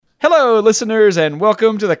Hello, listeners, and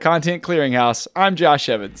welcome to the Content Clearinghouse. I'm Josh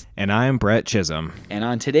Evans. And I'm Brett Chisholm. And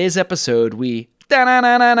on today's episode, we talk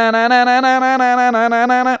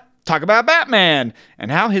about Batman and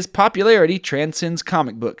how his popularity transcends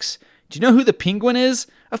comic books. Do you know who the Penguin is?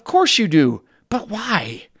 Of course you do. But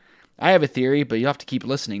why? I have a theory, but you'll have to keep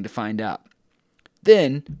listening to find out.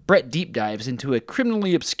 Then, Brett deep dives into a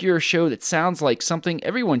criminally obscure show that sounds like something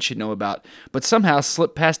everyone should know about, but somehow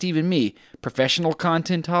slipped past even me, professional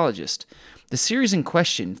contentologist. The series in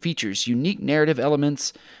question features unique narrative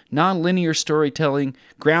elements, non-linear storytelling,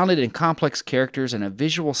 grounded and complex characters, and a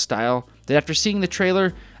visual style that after seeing the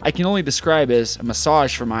trailer, I can only describe as a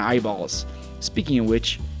massage for my eyeballs. Speaking of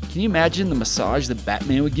which, can you imagine the massage that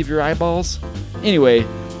Batman would give your eyeballs? Anyway,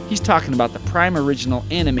 he's talking about the prime original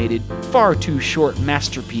animated, far too short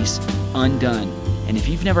masterpiece, Undone. And if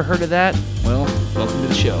you've never heard of that, well, welcome to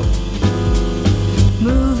the show.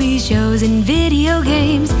 Movies, shows, and video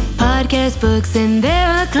games, podcast, books, and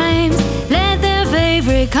their acclaims. Let their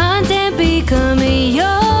favorite content become yours.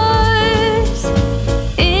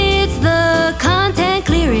 It's the Content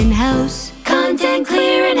Clearinghouse. Content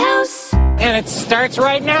Clearinghouse. And it starts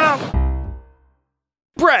right now.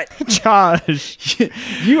 Brett, Josh.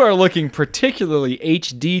 you are looking particularly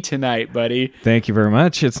HD tonight, buddy. Thank you very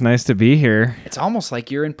much. It's nice to be here. It's almost like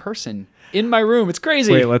you're in person. In my room. It's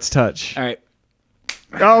crazy. Wait, let's touch. All right.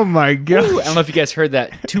 Oh my gosh. Ooh, I don't know if you guys heard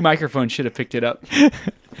that. 2 microphones should have picked it up.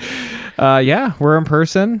 Yeah, we're in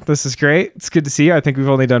person. This is great. It's good to see you. I think we've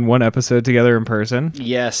only done one episode together in person.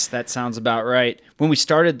 Yes, that sounds about right. When we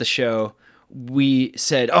started the show, we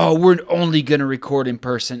said, oh, we're only going to record in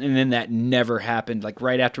person. And then that never happened. Like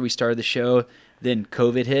right after we started the show, then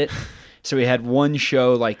COVID hit. So we had one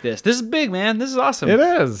show like this. This is big, man. This is awesome. It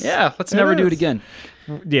is. Yeah, let's never do it again.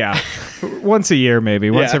 Yeah. Once a year, maybe.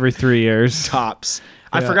 Once every 3 years. Tops.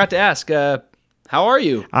 I forgot to ask, how are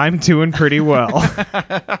you? I'm doing pretty well. All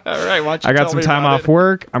right, why don't you I got tell some me time about off it?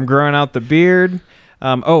 work. I'm growing out the beard.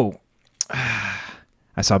 I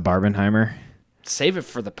saw Barbenheimer. Save it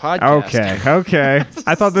for the podcast. Okay.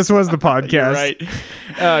 I thought this was the podcast. You're right.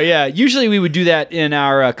 Oh, yeah. Usually we would do that in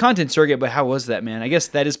our content circuit, but how was that, man? I guess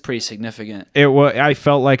that is pretty significant. I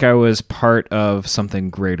felt like I was part of something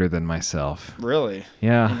greater than myself. Really?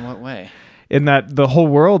 Yeah. In what way? In that the whole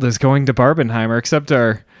world is going to Barbenheimer, except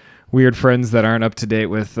our weird friends that aren't up to date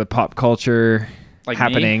with the pop culture Like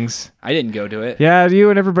happenings. Me? I didn't go to it. Yeah, you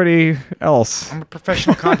and everybody else. I'm a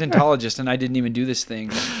professional contentologist, and I didn't even do this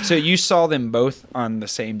thing. So you saw them both on the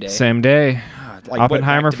same day? Same day. Like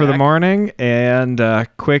Oppenheimer what, back to for the back? morning, and a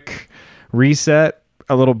quick reset,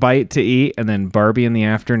 a little bite to eat, and then Barbie in the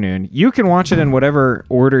afternoon. You can watch it in whatever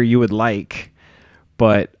order you would like,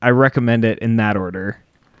 but I recommend it in that order.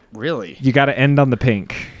 Really? You got to end on the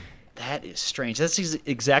pink. That is strange. That's the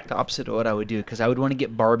exact opposite of what I would do, because I would want to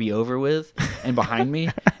get Barbie over with and behind me,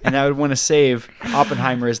 and I would want to save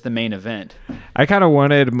Oppenheimer as the main event. I kind of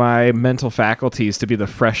wanted my mental faculties to be the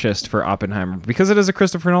freshest for Oppenheimer because it is a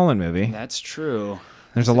Christopher Nolan movie. That's true.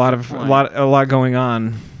 There's a lot going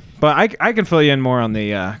on, but I can fill you in more on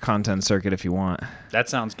the content circuit if you want. That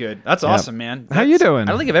sounds good. That's awesome, man. How you doing?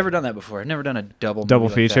 I don't think I've ever done that before. I've never done a double Double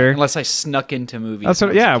movie like feature? that, unless I snuck into movies. That's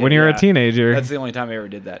what. when I was a Yeah, kid. when you were Yeah. a teenager, That's the only time I ever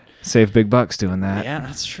did that. save big bucks doing that. Yeah,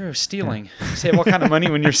 that's true. Stealing. Save all kind of money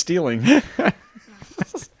when you're stealing.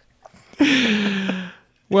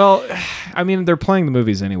 Well, I mean, they're playing the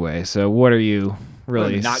movies anyway, so what are you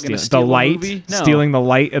really What, not gonna stealing? steal The a light, movie? No. stealing the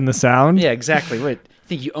light and the sound. Yeah, exactly. What?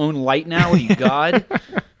 Think you own light now? What are you, God?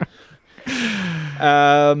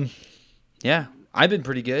 Yeah, I've been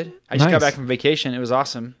pretty good. I just got Nice. back from vacation. It was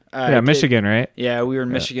awesome. Michigan, right? Yeah, we were in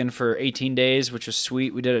Michigan for 18 days, which was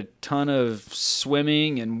sweet. We did a ton of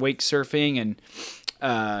swimming and wake surfing, and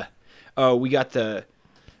we got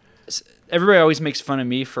everybody always makes fun of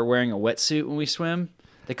me for wearing a wetsuit when we swim.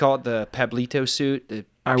 They call it the Pablito suit. The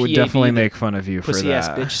I would PAB, definitely the make fun of you for pussy ass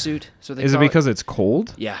that. bitch suit. So they Is it call because it's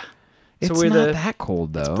cold? Yeah. It's we're not that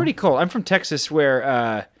cold though. It's pretty cold. I'm from Texas,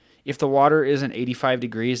 where if the water isn't 85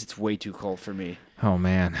 degrees, it's way too cold for me. Oh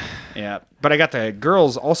man. Yeah, but I got the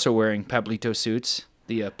girls also wearing Pablito suits,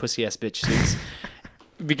 the pussy ass bitch suits,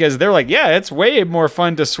 because they're like, yeah, it's way more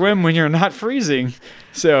fun to swim when you're not freezing.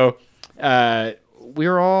 So we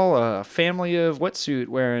were all a family of wetsuit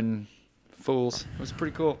wearing fools. It was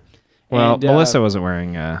pretty cool. Well, And, Melissa wasn't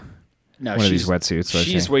wearing no, one of these wetsuits, was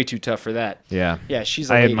She's she? way too tough for that. Yeah. Yeah, she's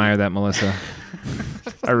a I lady. admire that, Melissa.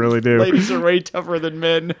 I really do. Ladies are way tougher than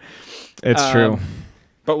men. It's true.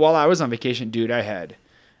 But while I was on vacation, dude, I had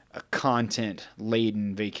a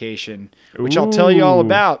content-laden vacation, which I'll tell you all Ooh.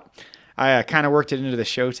 about. I kind of worked it into the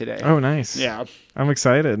show today. Oh, nice. Yeah. I'm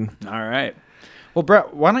excited. All right. Well,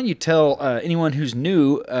 Brett, why don't you tell anyone who's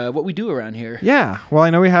new what we do around here? Yeah. Well, I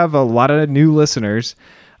know we have a lot of new listeners.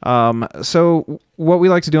 So what we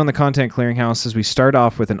like to do on the Content Clearinghouse is we start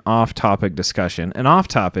off with an off-topic discussion, an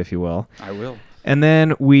off-top, if you will. I will. And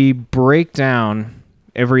then we break down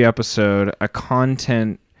every episode a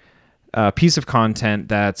piece of content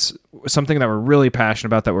that's something that we're really passionate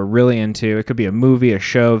about, that we're really into. It could be a movie, a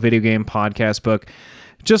show, video game, podcast, book,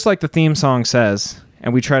 just like the theme song says.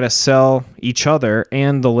 And we try to sell each other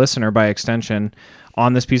and the listener by extension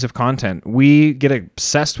on this piece of content. We get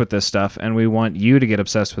obsessed with this stuff, and we want you to get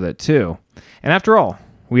obsessed with it too. And after all,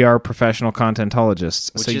 we are professional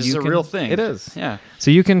contentologists. Which is a real thing. It is. Yeah. So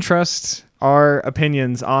you can trust our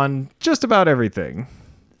opinions on just about everything.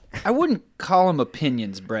 I wouldn't call them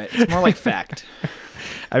opinions, Brett. It's more like fact.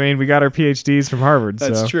 I mean, we got our PhDs from Harvard.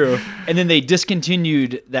 That's so. true. And then they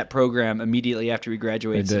discontinued that program immediately after we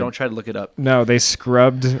graduated, They so did. don't try to look it up. No, they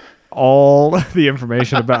scrubbed all the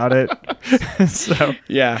information about it. So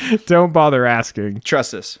Yeah. don't bother asking.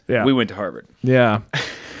 Trust us. Yeah. We went to Harvard. Yeah.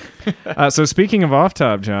 So speaking of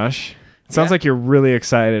off-top, Josh, it sounds Yeah. like you're really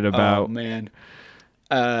excited Oh, about... man.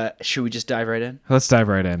 Should we just dive right in? Let's dive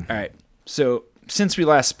right in. All right. So since we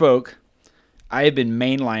last spoke, I have been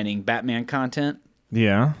mainlining Batman content.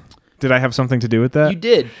 Yeah. Did I have something to do with that? You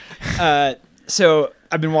did. So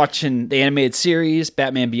I've been watching the animated series,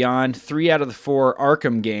 Batman Beyond, 3 out of the 4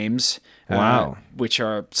 Arkham games. Wow. Which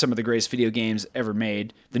are some of the greatest video games ever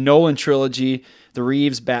made. The Nolan trilogy, the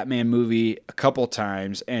Reeves Batman movie a couple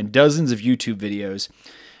times, and dozens of YouTube videos.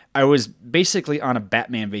 I was basically on a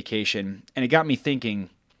Batman vacation, and it got me thinking,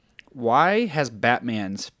 why has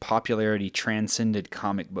Batman's popularity transcended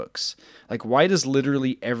comic books? Like, why does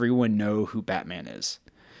literally everyone know who Batman is?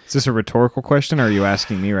 Is this a rhetorical question, or are you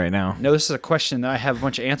asking me right now? No, this is a question that I have a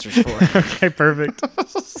bunch of answers for. Okay, perfect.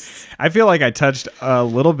 I feel like I touched a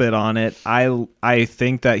little bit on it. I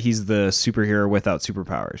think that he's the superhero without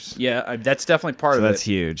superpowers. Yeah, that's definitely part So of it. that's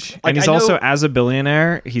huge. Like, And he's I know- also, as a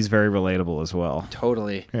billionaire, he's very relatable as well.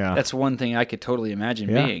 Totally. Yeah. That's one thing I could totally imagine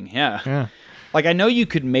Yeah. being. Yeah. Yeah. Like, I know you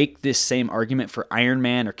could make this same argument for Iron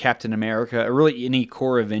Man or Captain America or really any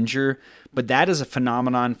core Avenger, but that is a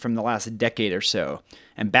phenomenon from the last decade or so.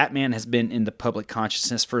 And Batman has been in the public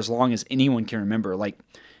consciousness for as long as anyone can remember. Like,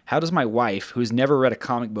 how does my wife, who's never read a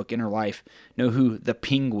comic book in her life, know who the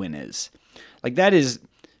Penguin is? Like, that is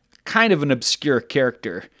kind of an obscure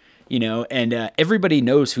character, you know, and everybody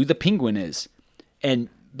knows who the Penguin is. And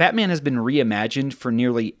Batman has been reimagined for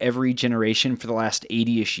nearly every generation for the last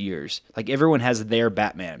 80-ish years. Like, everyone has their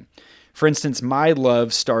Batman. For instance, my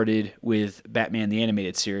love started with Batman the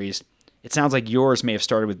Animated Series. It sounds like yours may have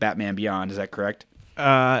started with Batman Beyond. Is that correct?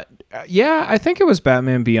 Yeah, I think it was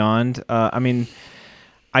Batman Beyond. I mean,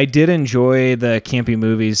 I did enjoy the campy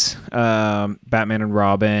movies, Batman and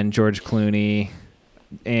Robin, George Clooney,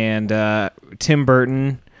 and Tim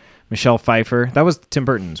Burton, Michelle Pfeiffer. That was Tim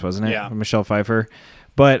Burton's, wasn't it? Yeah. Michelle Pfeiffer.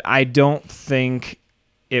 But I don't think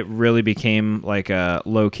it really became like a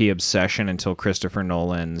low-key obsession until Christopher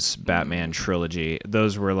Nolan's Batman trilogy.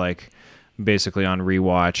 Those were like basically on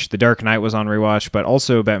rewatch. The Dark Knight was on rewatch, but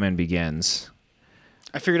also Batman Begins.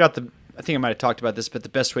 I figured out I think I might have talked about this, but the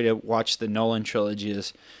best way to watch the Nolan trilogy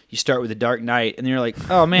is you start with The Dark Knight, and then you're like,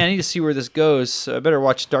 oh man, I need to see where this goes, so I better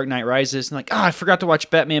watch Dark Knight Rises. And like, oh, I forgot to watch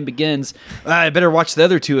Batman Begins. I better watch the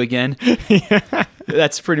other two again.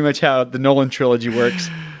 That's pretty much how the Nolan trilogy works.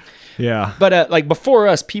 Yeah. But like before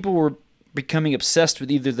us, people were becoming obsessed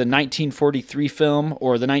with either the 1943 film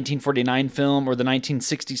or the 1949 film or the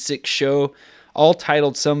 1966 show, all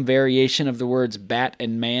titled some variation of the words Bat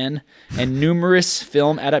and Man, and numerous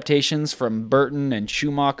film adaptations from Burton and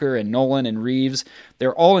Schumacher and Nolan and Reeves.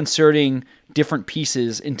 They're all inserting different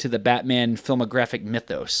pieces into the Batman filmographic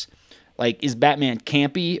mythos. Like, is Batman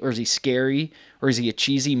campy, or is he scary, or is he a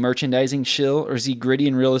cheesy merchandising shill, or is he gritty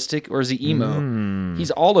and realistic, or is he emo?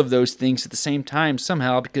 He's all of those things at the same time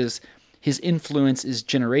somehow, because his influence is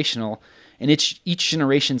generational, and each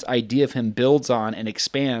generation's idea of him builds on and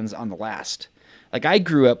expands on the last. Like, I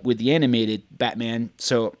grew up with the animated Batman,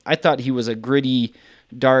 so I thought he was a gritty,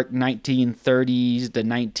 dark 1930s to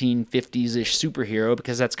 1950s-ish superhero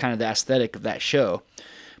because that's kind of the aesthetic of that show.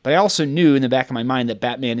 But I also knew in the back of my mind that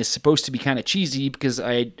Batman is supposed to be kind of cheesy because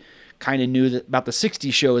I kind of knew about the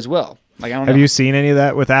 60s show as well. Like, I don't know. Have you seen any of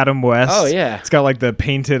that with Adam West? Oh, yeah. It's got like the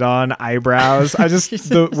painted on eyebrows. I just,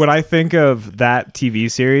 when I think of that TV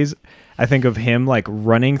series, I think of him like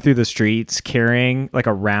running through the streets carrying like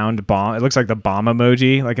a round bomb. It looks like the bomb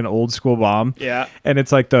emoji, like an old school bomb. Yeah. And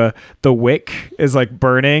it's like the wick is like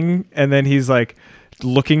burning, and then he's like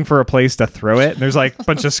looking for a place to throw it. And there's like a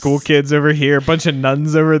bunch of school kids over here, a bunch of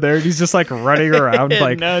nuns over there. And he's just like running around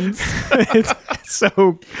like nuns. It's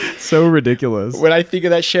so ridiculous. When I think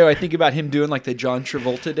of that show, I think about him doing like the John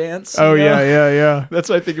Travolta dance. Oh, you know? yeah. That's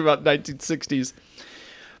what I think about 1960s.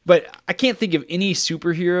 But I can't think of any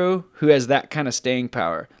superhero who has that kind of staying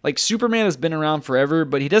power. Like Superman has been around forever,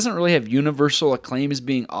 but he doesn't really have universal acclaim as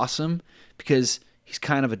being awesome because he's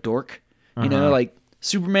kind of a dork. You know, like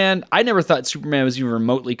Superman, I never thought Superman was even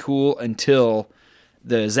remotely cool until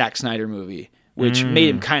the Zack Snyder movie, which made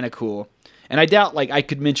him kind of cool. And I doubt like I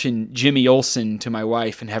could mention Jimmy Olsen to my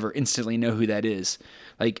wife and have her instantly know who that is.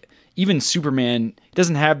 Like even Superman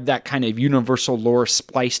doesn't have that kind of universal lore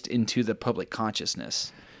spliced into the public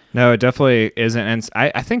consciousness. No, it definitely isn't. And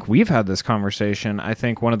I think we've had this conversation. I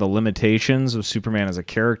think one of the limitations of Superman as a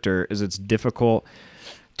character is it's difficult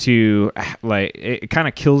to, like, it kind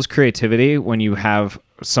of kills creativity when you have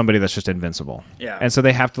somebody that's just invincible. Yeah. And so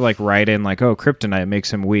they have to, like, write in, like, oh, kryptonite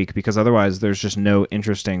makes him weak, because otherwise there's just no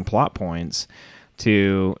interesting plot points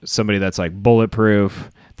to somebody that's, like, bulletproof,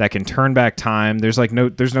 that can turn back time. There's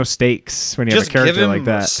no stakes when you have a character like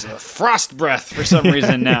that. Frost breath for some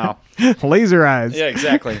reason now. Laser eyes. Yeah,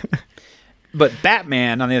 exactly. But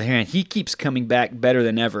Batman, on the other hand, he keeps coming back better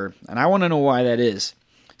than ever, and I want to know why that is.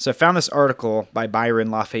 So I found this article by Byron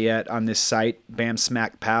Lafayette on this site, Bam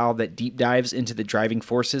Smack Pow, that deep dives into the driving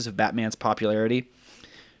forces of Batman's popularity.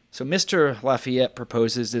 So Mr. Lafayette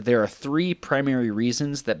proposes that there are 3 primary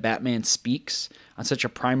reasons that Batman speaks on such a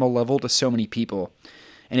primal level to so many people.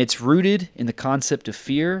 And it's rooted in the concept of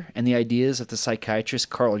fear and the ideas of the psychiatrist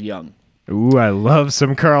Carl Jung. Ooh, I love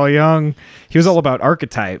some Carl Jung. He was all about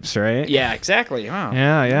archetypes, right? Yeah, exactly. Wow.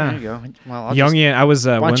 Yeah. There you go. Well, Jungian. I was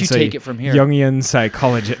why don't once you take it from here? Jungian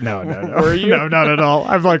psychologist. No. Were you? No, not at all.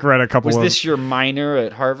 I've like read a couple. Was of... this your minor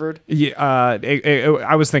at Harvard? Yeah.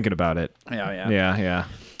 I was thinking about it. Yeah.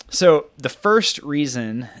 So the first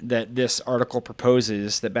reason that this article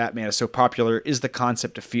proposes that Batman is so popular is the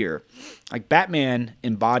concept of fear. Like Batman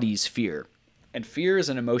embodies fear. And fear is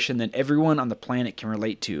an emotion that everyone on the planet can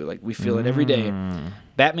relate to. Like we feel it every day.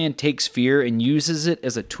 Batman takes fear and uses it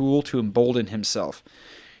as a tool to embolden himself.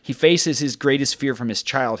 He faces his greatest fear from his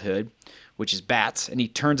childhood, which is bats, and he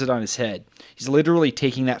turns it on his head. He's literally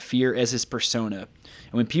taking that fear as his persona.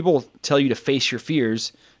 And when people tell you to face your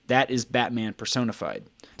fears, that is Batman personified.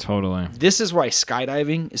 Totally. This is why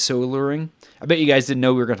skydiving is so alluring. I bet you guys didn't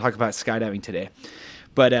know we were going to talk about skydiving today.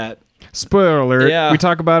 But spoiler alert, yeah. We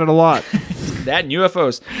talk about it a lot. That and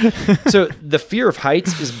UFOs. So the fear of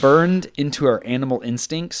heights is burned into our animal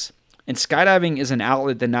instincts. And skydiving is an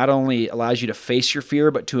outlet that not only allows you to face your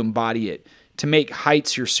fear, but to embody it, to make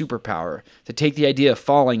heights your superpower, to take the idea of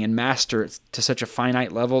falling and master it to such a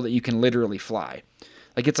finite level that you can literally fly.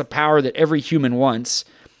 Like it's a power that every human wants.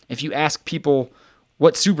 If you ask people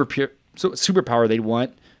what superpower they'd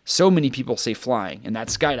want, so many people say flying, and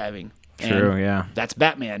that's skydiving. True, and yeah. That's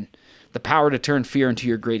Batman. The power to turn fear into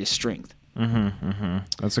your greatest strength.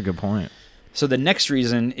 That's a good point. So the next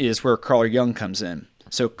reason is where Carl Jung comes in.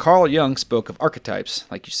 So Carl Jung spoke of archetypes,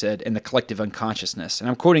 like you said, and the collective unconsciousness. And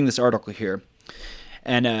I'm quoting this article here.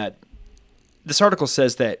 And this article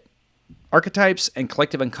says that archetypes and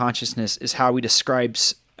collective unconsciousness is how we describe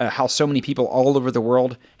how so many people all over the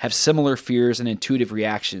world have similar fears and intuitive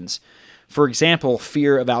reactions. For example,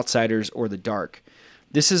 fear of outsiders or the dark.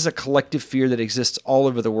 This is a collective fear that exists all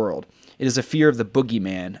over the world. It is a fear of the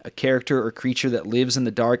boogeyman, a character or creature that lives in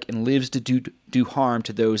the dark and lives to do harm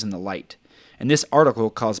to those in the light. And this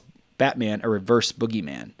article calls Batman a reverse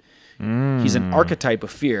boogeyman. He's an archetype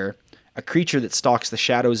of fear, a creature that stalks the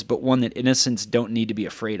shadows, but one that innocents don't need to be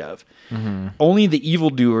afraid of. Only the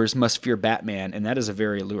evildoers must fear Batman, and that is a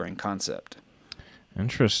very alluring concept.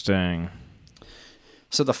 Interesting.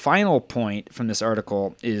 So the final point from this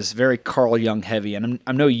article is very Carl Jung heavy, and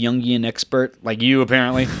I'm no Jungian expert like you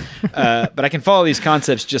apparently, but I can follow these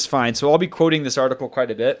concepts just fine. So I'll be quoting this article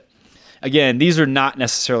quite a bit. Again, these are not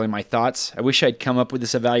necessarily my thoughts. I wish I'd come up with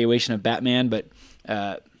this evaluation of Batman, but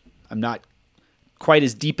I'm not quite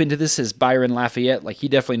as deep into this as Byron Lafayette. Like he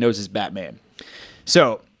definitely knows his Batman.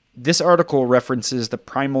 So this article references the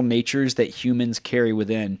primal natures that humans carry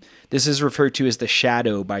within. This is referred to as the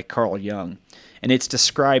shadow by Carl Jung. And it's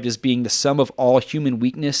described as being the sum of all human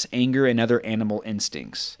weakness, anger, and other animal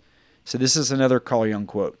instincts. So this is another Carl Jung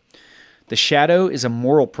quote. The shadow is a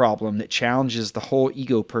moral problem that challenges the whole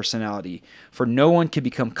ego personality, for no one can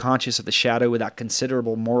become conscious of the shadow without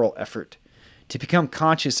considerable moral effort. To become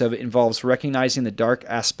conscious of it involves recognizing the dark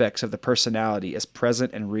aspects of the personality as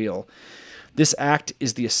present and real. This act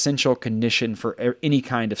is the essential condition for any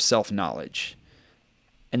kind of self-knowledge.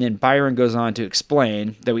 And then Byron goes on to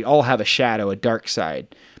explain that we all have a shadow, a dark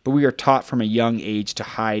side, but we are taught from a young age to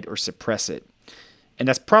hide or suppress it. And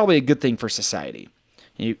that's probably a good thing for society.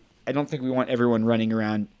 I don't think we want everyone running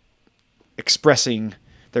around expressing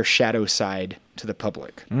their shadow side to the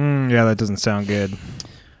public. Yeah, that doesn't sound good.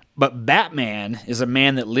 But Batman is a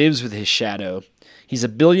man that lives with his shadow. He's a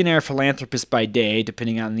billionaire philanthropist by day,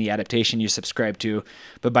 depending on the adaptation you subscribe to,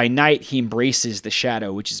 but by night he embraces the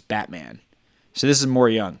shadow, which is Batman. So this is more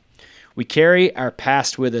young. We carry our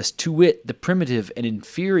past with us, to wit, the primitive and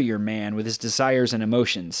inferior man with his desires and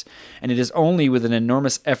emotions, and it is only with an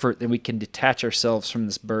enormous effort that we can detach ourselves from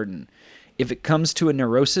this burden. If it comes to a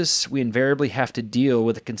neurosis, we invariably have to deal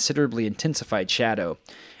with a considerably intensified shadow.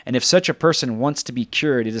 And if such a person wants to be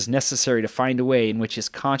cured, it is necessary to find a way in which his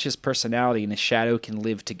conscious personality and his shadow can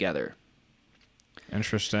live together.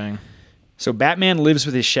 Interesting. So Batman lives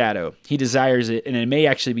with his shadow. He desires it, and it may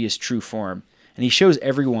actually be his true form. And he shows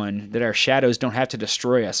everyone that our shadows don't have to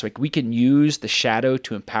destroy us. Like, we can use the shadow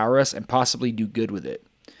to empower us and possibly do good with it.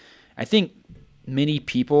 I think many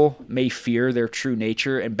people may fear their true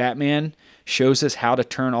nature, and Batman shows us how to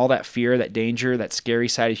turn all that fear, that danger, that scary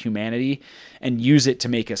side of humanity, and use it to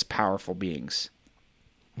make us powerful beings.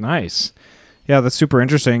 Nice. Yeah, that's super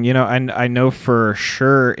interesting. You know, and I know for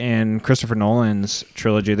sure in Christopher Nolan's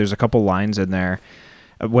trilogy, there's a couple lines in there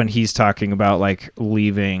when he's talking about like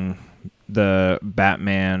leaving the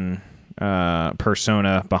Batman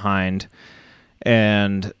persona behind,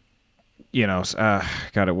 and you know,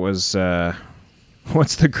 God, it was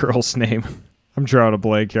what's the girl's name? I'm drawing a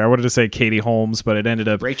blank here. I wanted to say Katie Holmes, but it ended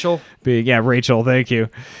up Rachel being Rachel. Thank you.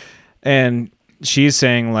 And she's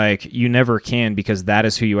saying like, you never can, because that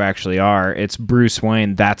is who you actually are. It's Bruce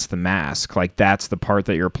Wayne. That's the mask. Like, that's the part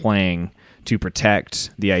that you're playing to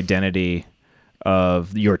protect the identity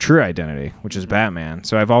of your true identity, which is Batman.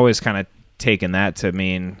 So I've always kind of taken that to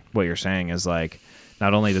mean what you're saying is like,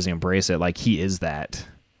 not only does he embrace it, like he is that.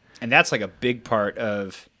 And that's like a big part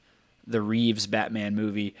of the Reeves Batman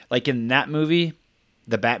movie. Like in that movie,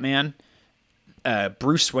 the Batman,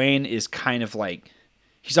 Bruce Wayne is kind of like,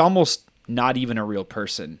 he's almost not even a real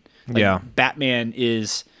person. Like, yeah. Batman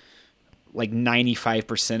is like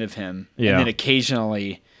 95% of him. Yeah. And then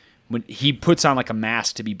occasionally when he puts on like a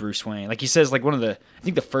mask to be Bruce Wayne, like he says, like I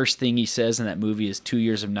think the first thing he says in that movie is 2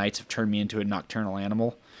 years of nights have turned me into a nocturnal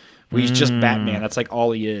animal, where he's just Batman. That's like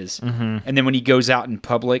all he is. Mm-hmm. And then when he goes out in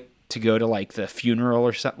public to go to like the funeral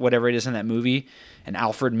or whatever it is in that movie, and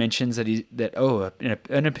Alfred mentions an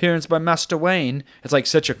appearance by Master Wayne. It's like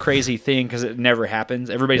such a crazy thing because it never happens.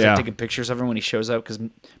 Everybody's like taking pictures of him when he shows up because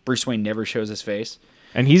Bruce Wayne never shows his face.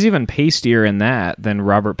 And he's even pastier in that than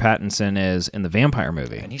Robert Pattinson is in the vampire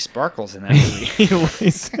movie. And he sparkles in that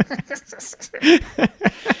movie.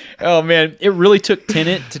 Oh man, it really took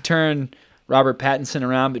Tenet to turn Robert Pattinson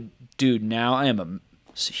around, but dude, now I am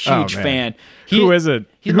a huge fan. Who is it?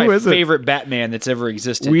 He's my favorite Batman that's ever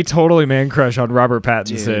existed. We totally man crush on Robert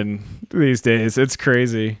Pattinson these days. It's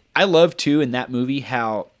crazy. I love too in that movie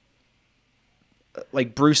how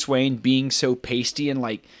like Bruce Wayne being so pasty and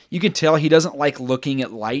like you can tell he doesn't like looking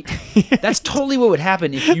at light. That's totally what would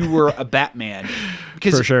happen if you were a Batman,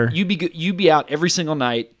 because for sure you'd be out every single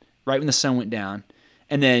night right when the sun went down,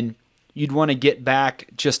 and then you'd want to get back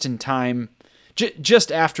just in time.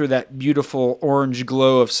 Just after that beautiful orange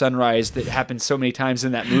glow of sunrise that happens so many times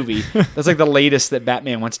in that movie. That's like the latest that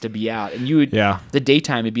Batman wants to be out. And the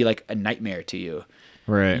daytime would be like a nightmare to you.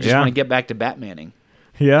 Right. You just want to get back to Batmaning.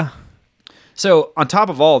 Yeah. So on top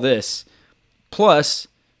of all this, plus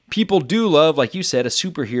people do love, like you said, a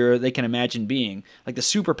superhero they can imagine being. Like the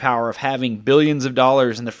superpower of having billions of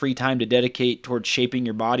dollars and the free time to dedicate towards shaping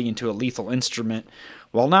your body into a lethal instrument,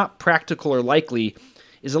 while not practical or likely,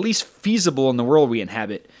 is at least feasible in the world we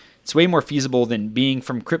inhabit. It's way more feasible than being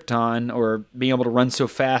from Krypton or being able to run so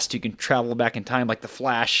fast you can travel back in time like the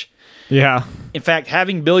Flash. Yeah. In fact,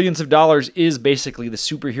 having billions of dollars is basically the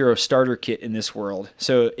superhero starter kit in this world,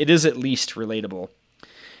 so it is at least relatable.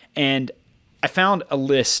 And I found a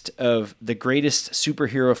list of the greatest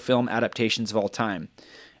superhero film adaptations of all time,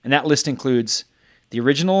 and that list includes the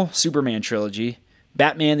original Superman trilogy,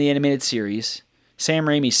 Batman the Animated Series, Sam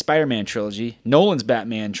Raimi's Spider-Man trilogy, Nolan's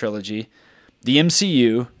Batman trilogy, the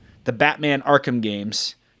MCU, the Batman Arkham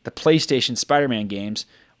games, the PlayStation Spider-Man games,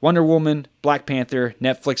 Wonder Woman, Black Panther,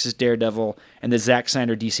 Netflix's Daredevil, and the Zack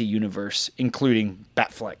Snyder DC Universe, including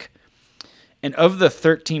Batfleck. And of the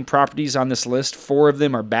 13 properties on this list, 4 of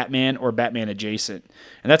them are Batman or Batman adjacent.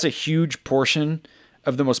 And that's a huge portion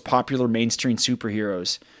of the most popular mainstream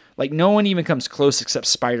superheroes. Like, no one even comes close except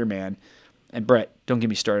Spider-Man. And Brett, don't get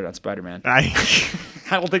me started on Spider-Man. I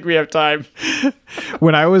don't think we have time.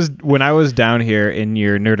 when I was down here in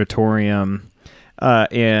your nerdatorium,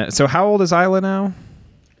 and so how old is Isla now?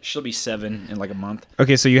 She'll be 7 in like a month.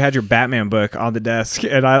 Okay, so you had your Batman book on the desk,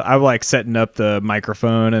 and I'm like setting up the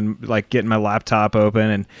microphone and like getting my laptop open,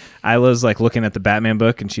 and Isla's like looking at the Batman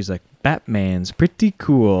book, and she's like, "Batman's pretty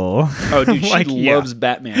cool." Oh, dude, she Like, yeah. loves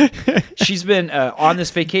Batman. She's been on this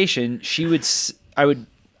vacation. I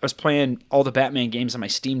was playing all the Batman games on my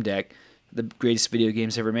Steam Deck, the greatest video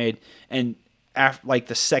games ever made, and after like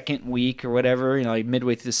the second week or whatever, you know, like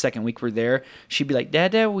midway through the second week we're there, she'd be like,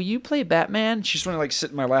 Dad, will you play Batman? She just want to like sit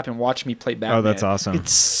in my lap and watch me play Batman. Oh, that's awesome.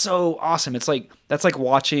 It's so awesome. It's like, that's like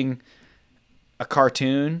watching a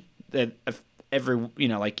cartoon that every, you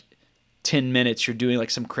know, like 10 minutes you're doing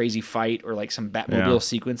like some crazy fight or like some Batmobile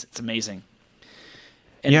sequence. It's amazing.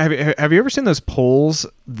 And yeah, have you ever seen those polls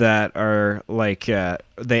that are like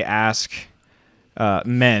they ask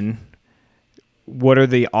men, what are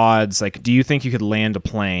the odds? Like, do you think you could land a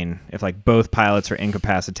plane if like both pilots are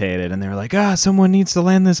incapacitated? And they're like, someone needs to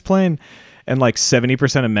land this plane. And like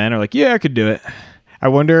 70% of men are like, yeah, I could do it. I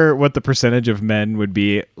wonder what the percentage of men would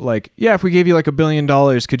be like, yeah, if we gave you like $1 billion,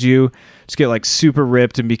 could you just get like super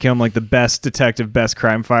ripped and become like the best detective, best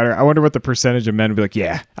crime fighter? I wonder what the percentage of men would be like,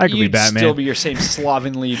 yeah, I could be Batman. You'd still be your same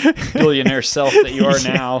slovenly billionaire self that you are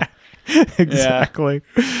now. Exactly.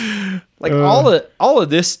 Yeah. Like all of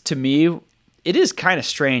this to me, it is kind of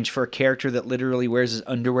strange for a character that literally wears his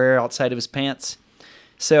underwear outside of his pants.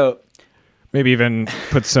 So maybe even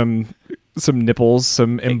put some nipples,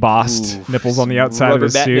 some embossed nipples on the outside of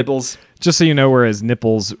his suit. Nipples. Just so you know where his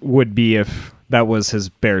nipples would be if that was his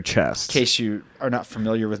bare chest. In case you are not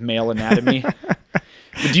familiar with male anatomy.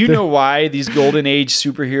 Do you know why these Golden Age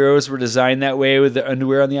superheroes were designed that way with the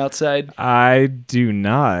underwear on the outside? I do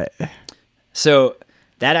not. So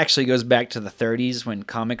that actually goes back to the 30s when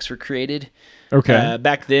comics were created. Okay.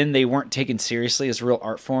 Back then, they weren't taken seriously as a real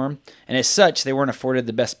art form. And as such, they weren't afforded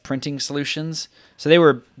the best printing solutions. So they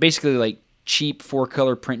were basically like cheap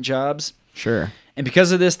 4-color print jobs. Sure. And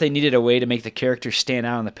because of this, they needed a way to make the characters stand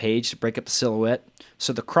out on the page to break up the silhouette.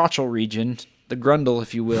 So the crotchal region, the grundle,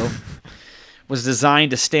 if you will, was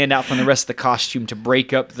designed to stand out from the rest of the costume to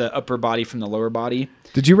break up the upper body from the lower body.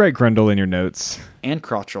 Did you write grundle in your notes? And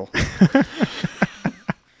crotchal.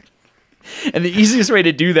 And the easiest way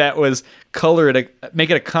to do that was make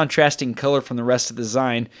it a contrasting color from the rest of the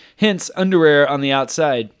design. Hence, underwear on the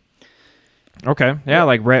outside. Okay. Yeah,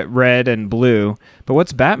 like red and blue. But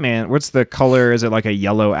what's Batman? What's the color? Is it like a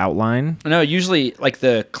yellow outline? No, usually like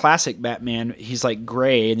the classic Batman, he's like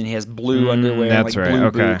gray and then he has blue underwear and like blue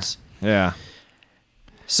boots. Yeah.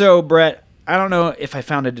 So, Brett, I don't know if I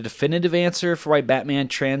found a definitive answer for why Batman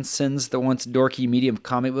transcends the once dorky medium of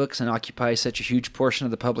comic books and occupies such a huge portion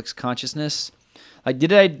of the public's consciousness. Like,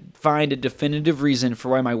 did I find a definitive reason for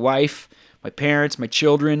why my wife, my parents, my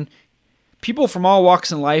children, people from all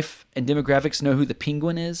walks in life and demographics know who the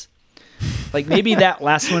Penguin is? Like, maybe that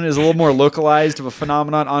last one is a little more localized of a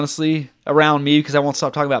phenomenon, honestly, around me, because I won't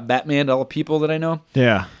stop talking about Batman to all the people that I know.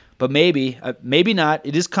 Yeah. But maybe not.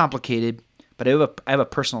 It is complicated, but I have a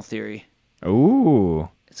personal theory. Ooh.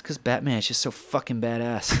 It's because Batman is just so fucking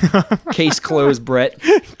badass. Case closed, Brett.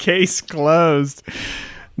 Case closed.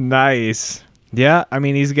 Nice. Yeah, I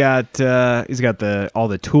mean he's got all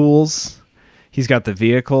the tools. He's got the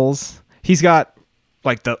vehicles. He's got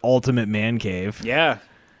like the ultimate man cave. Yeah.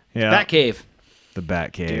 Yeah. Batcave. The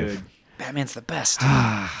Batcave. Dude, Batman's the best.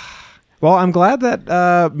 Well, I'm glad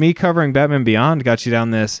that me covering Batman Beyond got you down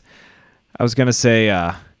this. I was gonna say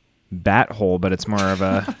bat hole, but it's more of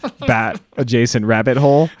a bat adjacent rabbit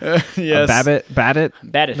hole. Yes.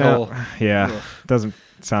 Batted hole. Yeah. Ugh. Doesn't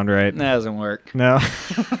sound right. That doesn't work. No.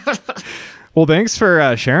 Well, thanks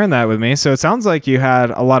for sharing that with me. So it sounds like you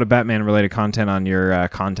had a lot of Batman related content on your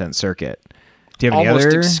content circuit. Do you have Almost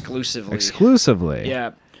any other? Exclusively.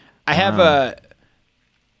 Yeah. I have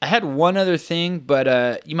I had one other thing,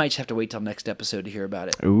 but you might just have to wait till next episode to hear about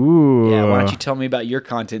it. Ooh. Yeah, why don't you tell me about your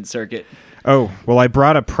content circuit? Oh, well, I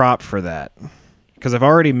brought a prop for that because I've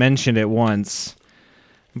already mentioned it once,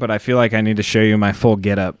 but I feel like I need to show you my full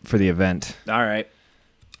getup for the event. All right.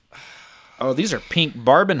 Oh, these are pink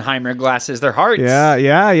Barbenheimer glasses. They're hearts.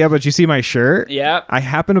 Yeah. But you see my shirt? Yeah. I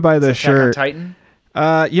happen to buy the shirt. Attack on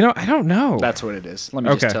Titan? I don't know. That's what it is. Let me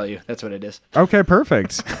just tell you. That's what it is. Okay,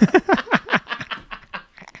 perfect.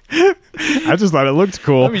 I just thought it looked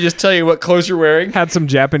cool. Let me just tell you what clothes you're wearing. Had some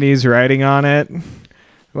Japanese writing on it,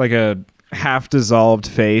 like a half dissolved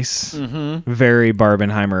face. Mm-hmm. Very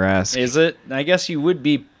Barbenheimer-esque. Is it? I guess you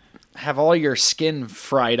would have all your skin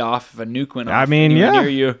fried off if a nuke went off. I mean, yeah. Near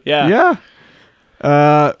you. Yeah. Yeah.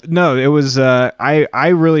 No, it was. I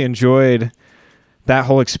really enjoyed that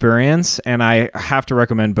whole experience, and I have to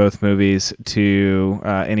recommend both movies to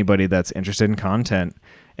anybody that's interested in content.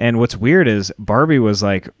 And what's weird is Barbie was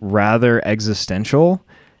like rather existential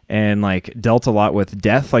and like dealt a lot with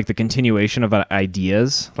death, like the continuation of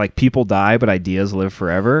ideas. Like people die, but ideas live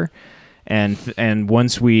forever. And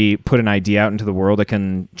once we put an idea out into the world, it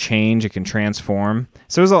can change, it can transform.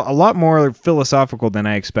 So it was a lot more philosophical than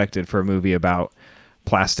I expected for a movie about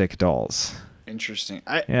plastic dolls. Interesting.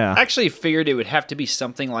 I Yeah. actually figured it would have to be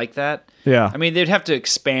something like that. Yeah. I mean, they'd have to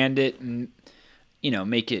expand it and,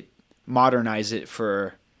 make it, modernize it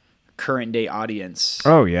for current day audience.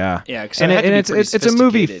 Oh yeah, Yeah, and it's a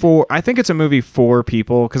movie for. I think it's a movie for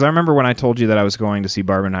people because I remember when I told you that I was going to see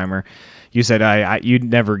Barbenheimer, you said you'd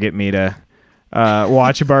never get me to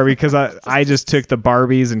watch a Barbie because I just took the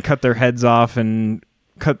Barbies and cut their heads off and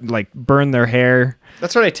burn their hair.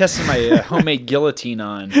 That's what I tested my homemade guillotine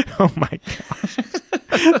on. Oh my gosh.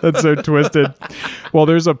 That's so twisted. Well,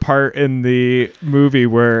 there's a part in the movie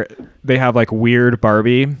where they have like weird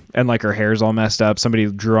Barbie and like her hair's all messed up.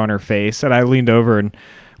 Somebody drew on her face and I leaned over and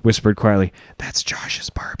whispered quietly, "That's Josh's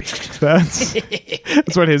Barbie."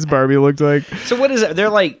 That's what his Barbie looked like. So what is it? They're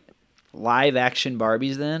like live action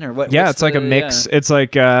Barbies then, or what? Yeah, it's like a mix. It's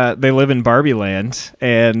like they live in Barbie Land,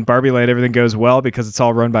 and Barbie Land everything goes well because it's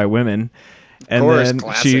all run by women. And then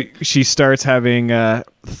classic. she starts having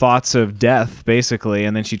thoughts of death, basically,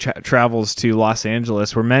 and then she travels to Los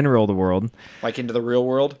Angeles, where men rule the world, like into the real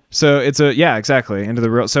world. So it's exactly into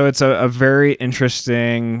the real. So it's a very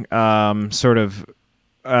interesting sort of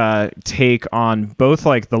take on both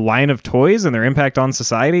like the line of toys and their impact on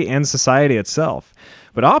society and society itself.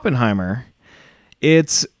 But Oppenheimer,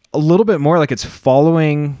 it's a little bit more like it's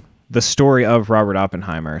following the story of Robert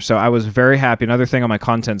Oppenheimer. So I was very happy. Another thing on my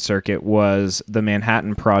content circuit was the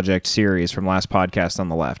Manhattan Project series from last podcast on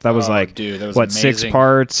the left. That was that was what, amazing. 6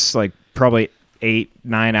 parts, like probably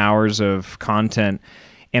 8-9 hours of content.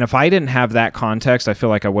 And if I didn't have that context, I feel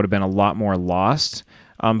like I would have been a lot more lost.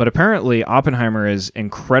 But apparently Oppenheimer is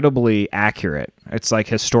incredibly accurate. It's like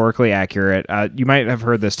historically accurate. You might have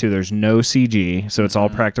heard this too. There's no CG, so it's all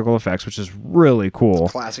practical effects, which is really cool.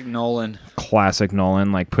 Classic Nolan,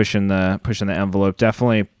 like pushing the envelope.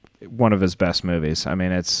 Definitely one of his best movies. I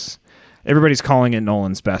mean, everybody's calling it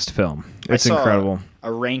Nolan's best film. It's incredible.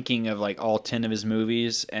 A ranking of like all 10 of his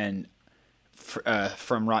movies and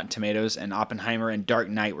from Rotten Tomatoes, and Oppenheimer and Dark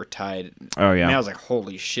Knight were tied. Oh yeah, I was like,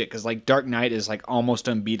 holy shit, because like Dark Knight is like almost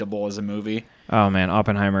unbeatable as a movie. Oh man,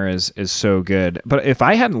 Oppenheimer is so good. But if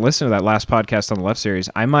I hadn't listened to that last podcast on the Left series,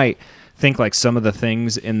 I might think like some of the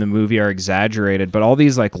things in the movie are exaggerated, but all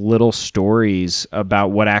these like little stories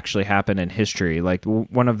about what actually happened in history. Like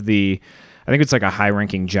one of the, I think it's like a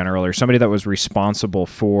high-ranking general or somebody that was responsible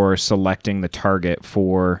for selecting the target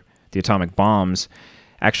for the atomic bombs,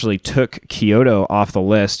 actually took Kyoto off the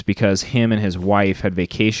list because him and his wife had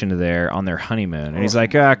vacationed there on their honeymoon. And he's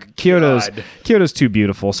like, Kyoto's too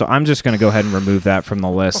beautiful, so I'm just going to go ahead and remove that from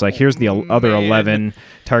the list. Like, here's the other 11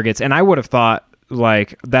 targets. And I would have thought,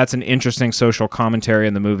 like, that's an interesting social commentary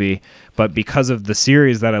in the movie, but because of the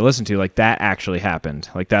series that I listened to, like, that actually happened.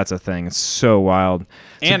 Like, that's a thing. It's so wild.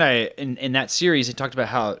 And in that series, he talked about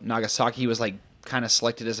how Nagasaki was, like, kind of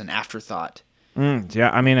selected as an afterthought.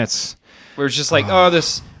 Yeah, I mean, it's... Where it's just like,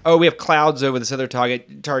 we have clouds over this other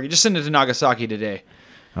target. Just send it to Nagasaki today.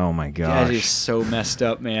 Oh my gosh. That is so messed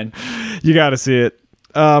up, man. You got to see it.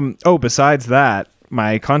 Besides that,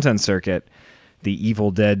 my content circuit, the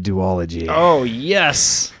Evil Dead duology. Oh,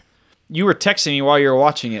 yes. You were texting me while you were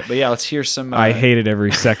watching it, but yeah, let's hear some... I hated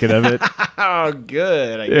every second of it. Oh,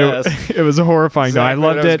 good, I guess. It was horrifying. Exactly I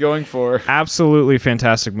loved what I was it. Going for. Absolutely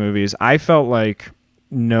fantastic movies. I felt like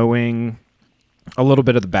knowing a little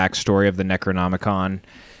bit of the backstory of the Necronomicon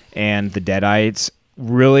and the Deadites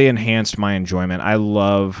really enhanced my enjoyment. I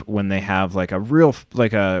love when they have like a real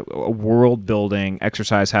a world building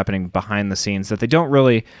exercise happening behind the scenes that they don't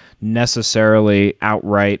really necessarily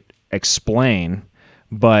outright explain,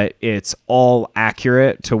 but it's all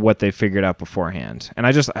accurate to what they figured out beforehand. And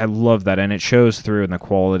I love that, and it shows through in the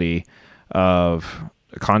quality of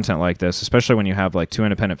content like this, especially when you have like two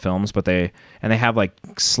independent films, but they have like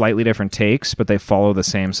slightly different takes, but they follow the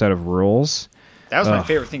same set of rules. That was my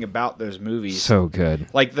favorite thing about those movies. So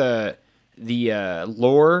good. Like the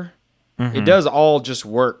lore, it does all just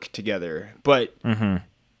work together, but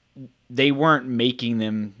they weren't making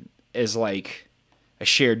them as like a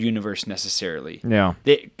shared universe necessarily. Yeah.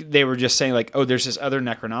 They were just saying like, oh, there's this other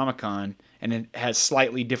Necronomicon and it has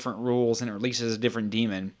slightly different rules and it releases a different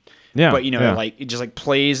demon. Yeah, but like it just like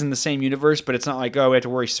plays in the same universe, but it's not like, oh, we have to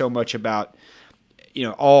worry so much about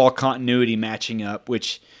all continuity matching up,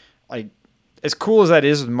 which like as cool as that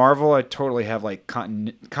is with Marvel, I totally have like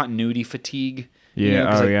continuity fatigue. Yeah,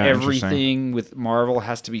 'cause, like, interesting. everything with Marvel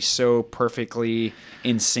has to be so perfectly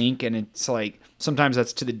in sync, and it's like sometimes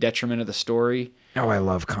that's to the detriment of the story. Oh, I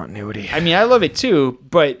love continuity. I mean, I love it too,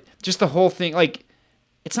 but just the whole thing, like,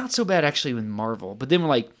 it's not so bad actually with Marvel. But then when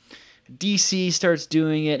like DC starts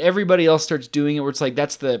doing it, everybody else starts doing it, where it's like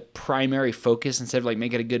that's the primary focus instead of like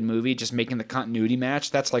making a good movie, just making the continuity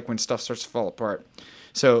match. That's like when stuff starts to fall apart.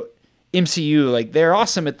 So MCU, like they're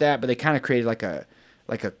awesome at that, but they kind of created like a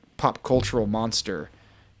pop cultural monster,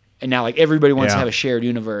 and now like everybody wants to have a shared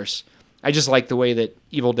universe. I just like the way that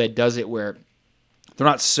Evil Dead does it, where they're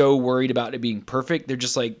not so worried about it being perfect. They're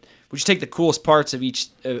just like, we just take the coolest parts of each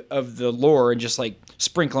of the lore and just like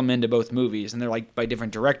sprinkle them into both movies. And they're like by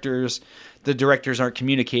different directors. The directors aren't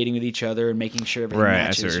communicating with each other and making sure everything matches. Right,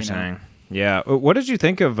 that's what you're saying. Yeah. What did you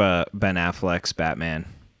think of Ben Affleck's Batman?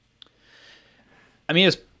 I mean, it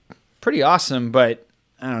was pretty awesome, but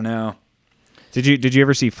I don't know. Did you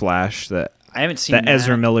ever see Flash? I haven't seen that.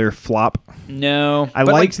 Ezra Miller flop. No, I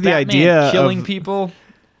liked the Batman idea killing of people.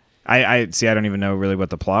 I see. I don't even know really what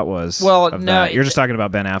the plot was. Well, of no, that. You're just talking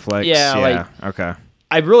about Ben Affleck. Yeah. Okay.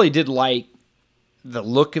 I really did like the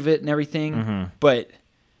look of it and everything, but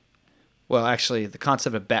well, actually, the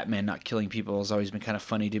concept of Batman not killing people has always been kind of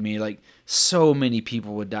funny to me. Like, so many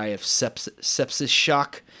people would die of sepsis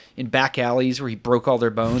shock in back alleys where he broke all their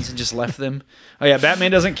bones and just left them. Oh yeah,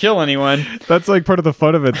 Batman doesn't kill anyone. That's like part of the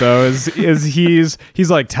fun of it, though. Is he's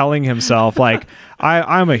like telling himself like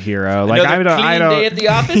I'm a hero. Like I don't. Day at the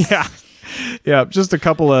office. Yeah, just a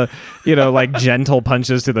couple of like gentle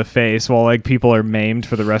punches to the face while like people are maimed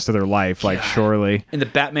for the rest of their life. Like surely in the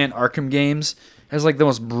Batman Arkham games has like the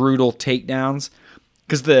most brutal takedowns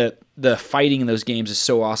because the fighting in those games is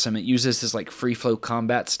so awesome. It uses this like free flow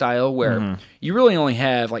combat style where you really only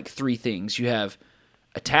have like three things. You have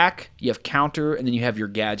attack, you have counter, and then you have your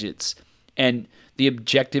gadgets. And the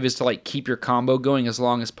objective is to like keep your combo going as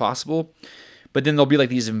long as possible. But then there'll be like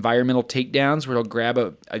these environmental takedowns where he'll grab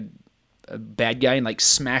a bad guy and like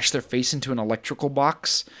smash their face into an electrical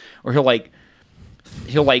box, or he'll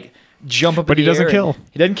jump up. But he doesn't kill.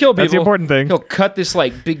 He doesn't kill people. That's the important thing. He'll cut this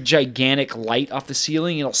like big gigantic light off the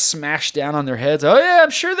ceiling and he'll smash down on their heads. Oh yeah, I'm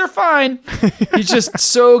sure they're fine. He's just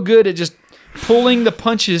so good at just pulling the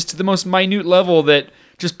punches to the most minute level that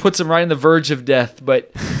just puts them right on the verge of death,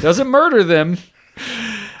 but doesn't murder them.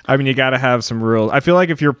 I mean, you got to have some rules. I feel like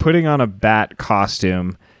if you're putting on a bat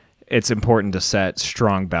costume, it's important to set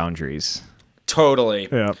strong boundaries. Totally.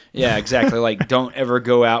 Yeah. Yeah, exactly. Like, don't ever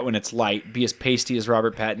go out when it's light. Be as pasty as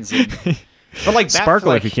Robert Pattinson. But like,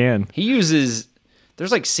 sparkle if you can. He uses.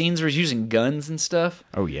 There's like scenes where he's using guns and stuff.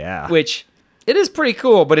 Oh yeah. Which it is pretty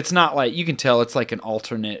cool, but it's not like you can tell it's like an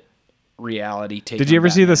alternate reality take. Did you ever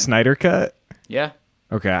see the Snyder cut? Yeah.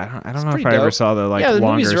 Okay, I don't know if pretty I ever dope. saw the like the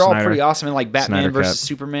longer movies are all Snyder, pretty awesome, and like Batman Snyder versus cut.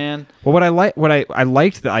 Superman. Well, I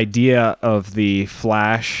liked the idea of the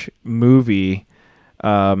Flash movie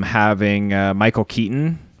having Michael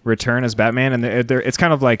Keaton return as Batman, and it's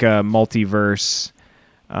kind of like a multiverse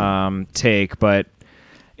take, but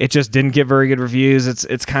it just didn't get very good reviews.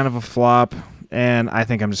 It's kind of a flop, and I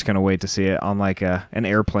think I'm just gonna wait to see it on like an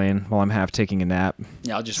airplane while I'm half taking a nap.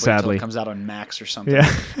 Yeah, I'll just wait Sadly. until it comes out on Max or something.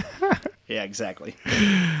 Yeah. Yeah, exactly.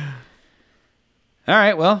 All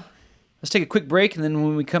right, well, let's take a quick break, and then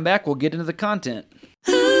when we come back, we'll get into the content.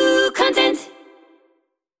 Ooh, content.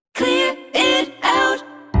 Clear it out.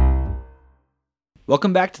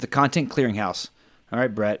 Welcome back to the Content Clearinghouse. All right,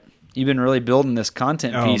 Brett, you've been really building this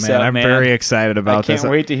content piece man, up, I'm man. very excited about this. I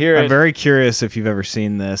can't wait to hear it. I'm very curious if you've ever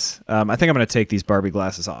seen this. I think I'm going to take these Barbie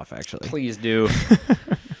glasses off, actually. Please do.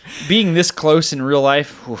 Being this close in real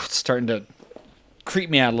life, it's starting to creep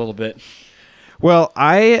me out a little bit. Well,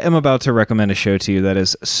 I am about to recommend a show to you that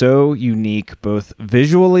is so unique, both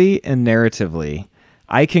visually and narratively.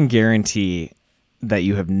 I can guarantee that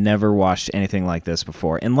you have never watched anything like this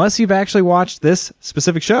before. Unless you've actually watched this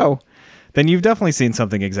specific show, then you've definitely seen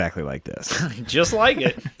something exactly like this. Just like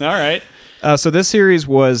it. All right. So this series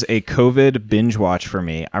was a COVID binge watch for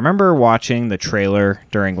me. I remember watching the trailer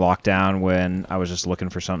during lockdown when I was just looking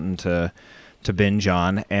for something to binge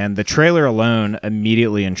on, and the trailer alone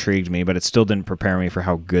immediately intrigued me, but it still didn't prepare me for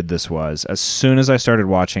how good this was. As soon as I started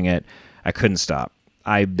watching it, I couldn't stop.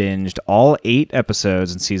 I binged all 8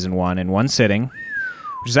 episodes in season 1 in one sitting,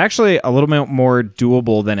 which is actually a little bit more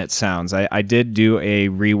doable than it sounds. I did do a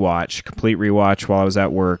complete rewatch while I was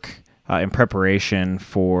at work in preparation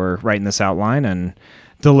for writing this outline and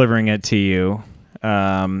delivering it to you.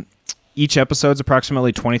 Each episode's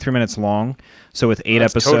approximately 23 minutes long. So with 8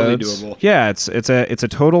 That's episodes, totally doable. yeah, it's a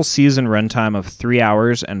total season runtime of 3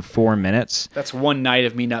 hours and 4 minutes. That's one night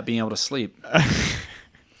of me not being able to sleep.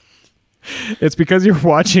 It's because you're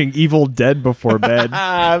watching Evil Dead before bed.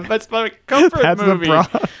 That's my comfort That's movie. the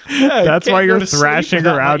problem. Yeah, That's can't why go you're to sleep thrashing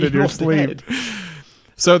without my around in your Evil sleep. Dead.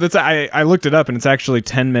 So that's I looked it up, and it's actually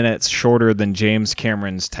 10 minutes shorter than James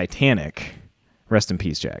Cameron's Titanic. Rest in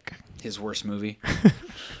peace, Jack. His worst movie.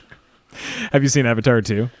 Have you seen Avatar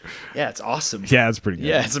 2? Yeah, it's awesome. Yeah, it's pretty good.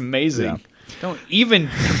 Yeah, it's amazing. Yeah. Don't even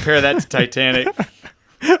compare that to Titanic.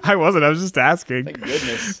 I wasn't. I was just asking. Thank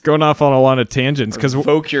goodness. Going off on a lot of tangents because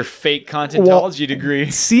Evoke your fake contentology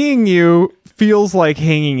degree. seeing you feels like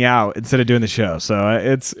hanging out instead of doing the show. So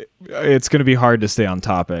it's going to be hard to stay on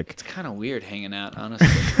topic. It's kind of weird hanging out, honestly.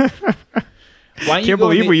 Why don't you Can't go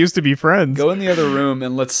in believe the- we used to be friends. Go in the other room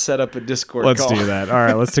and let's set up a Discord Let's call. do that. All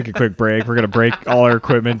right, let's take a quick break. We're going to break all our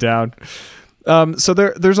equipment down. So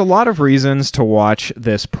there's a lot of reasons to watch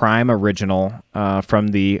this Prime original from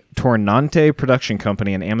the Tornante production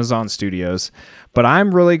company and Amazon Studios, but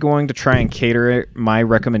I'm really going to try and cater my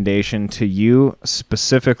recommendation to you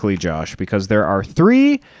specifically, Josh, because there are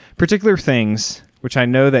 3 particular things which I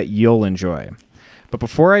know that you'll enjoy. But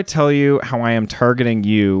before I tell you how I am targeting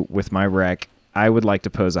you with my rec, I would like to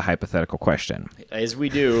pose a hypothetical question. As we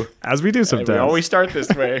do. As we do sometimes. We always start this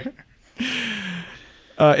way.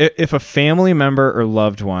 If a family member or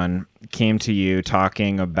loved one came to you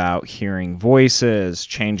talking about hearing voices,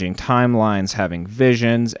 changing timelines, having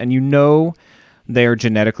visions, and you know they are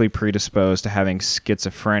genetically predisposed to having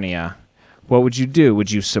schizophrenia, what would you do?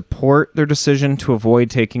 Would you support their decision to avoid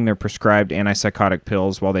taking their prescribed antipsychotic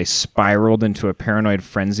pills while they spiraled into a paranoid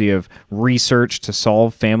frenzy of research to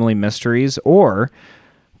solve family mysteries? Or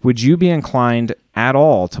would you be inclined at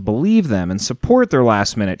all to believe them and support their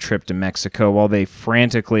last-minute trip to Mexico while they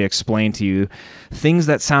frantically explain to you things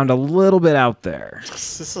that sound a little bit out there?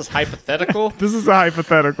 This is hypothetical. This is a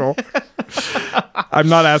hypothetical. I'm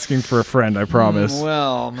not asking for a friend, I promise.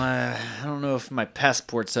 Well, I don't know if my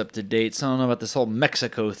passport's up to date, so I don't know about this whole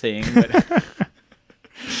Mexico thing. But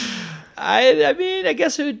I mean, I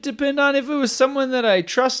guess it would depend on if it was someone that I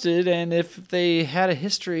trusted and if they had a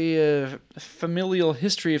familial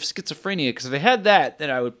history of schizophrenia. Because if they had that, then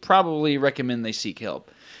I would probably recommend they seek help.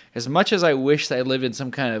 As much as I wish that I lived in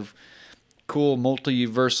some kind of cool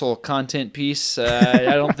multiversal content piece,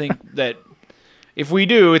 I don't think that if we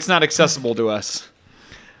do, it's not accessible to us.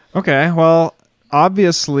 Okay, well,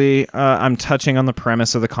 obviously, I'm touching on the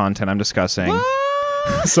premise of the content I'm discussing.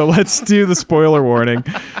 So let's do the spoiler warning.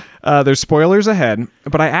 There's spoilers ahead,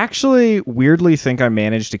 but I actually weirdly think I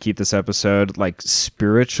managed to keep this episode like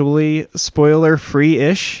spiritually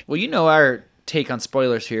spoiler-free-ish. Well, you know our take on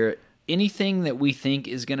spoilers here. Anything that we think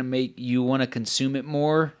is going to make you want to consume it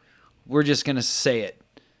more, we're just going to say it.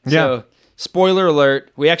 Yeah. So, spoiler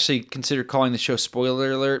alert. We actually considered calling the show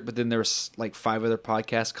Spoiler Alert, but then there was like 5 other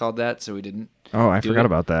podcasts called that, so we didn't. Oh, I do forgot it.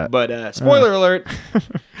 about that. But spoiler alert.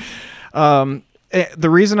 The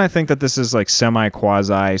reason I think that this is like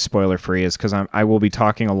semi-quasi spoiler-free is because I will be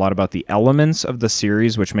talking a lot about the elements of the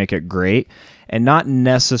series which make it great and not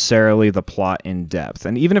necessarily the plot in depth.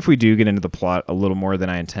 And even if we do get into the plot a little more than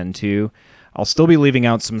I intend to, I'll still be leaving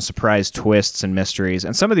out some surprise twists and mysteries.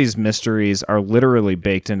 And some of these mysteries are literally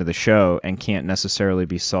baked into the show and can't necessarily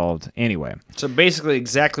be solved anyway. So basically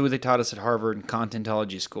exactly what they taught us at Harvard and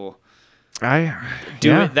Contentology School.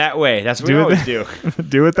 Do It that way. That's what we Do it always do.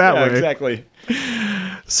 Do it that way. Exactly.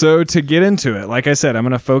 So to get into it, like I said, I'm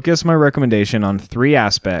going to focus my recommendation on 3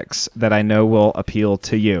 aspects that I know will appeal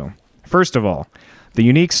to you. First of all, the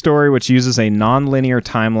unique story which uses a non-linear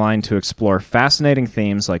timeline to explore fascinating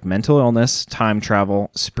themes like mental illness, time travel,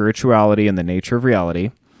 spirituality, and the nature of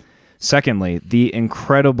reality. Secondly, the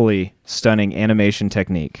incredibly stunning animation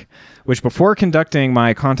technique, which before conducting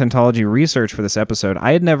my Contentology research for this episode,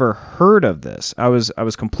 I had never heard of this. I was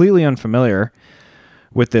completely unfamiliar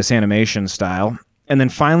with this animation style. And then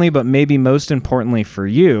finally, but maybe most importantly for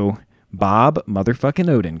you, Bob motherfucking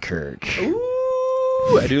Odenkirk.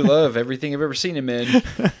 Ooh, I do love everything I've ever seen him in.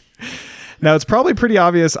 Now, it's probably pretty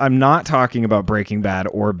obvious I'm not talking about Breaking Bad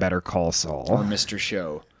or Better Call Saul. Or Mr.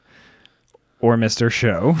 Show. Or Mr.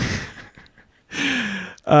 Show.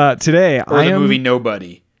 Today, Or the movie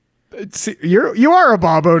Nobody. See, you are a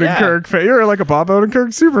Bob Odenkirk fan. You're like a Bob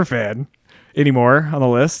Odenkirk super fan. Any more on the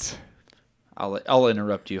list? I'll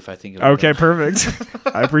interrupt you if I think of it. Okay, perfect.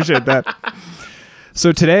 I appreciate that.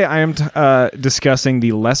 So today I am discussing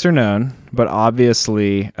the lesser known, but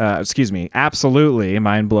absolutely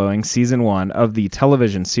mind-blowing season 1 of the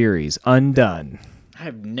television series Undone.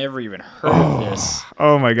 I've never even heard of this.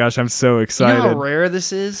 Oh my gosh, I'm so You excited. know how rare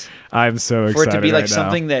this is I'm so excited for it to be like right now.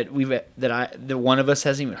 something that one of us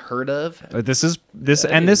hasn't even heard of. This is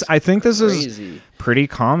is I think this is crazy. pretty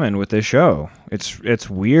common with this show. It's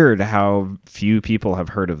weird how few people have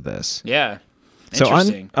heard of this. Yeah. So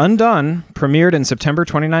Interesting. Undone premiered in September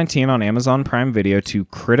 2019 on Amazon Prime Video to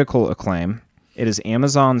critical acclaim. It is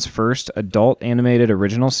Amazon's first adult animated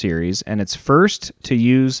original series, and it's first to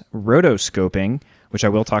use rotoscoping, which I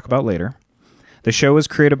will talk about later. The show was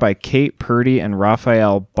created by Kate Purdy and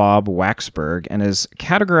Raphael Bob Waxberg and is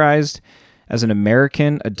categorized as an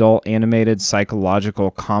American adult animated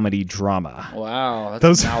psychological comedy drama. Wow, that's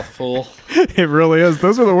Those- a mouthful. It really is.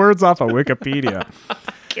 Those are the words off of Wikipedia.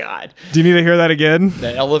 God. Do you need to hear that again?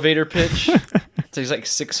 That elevator pitch. It takes like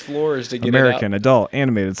 6 floors to get American it out. adult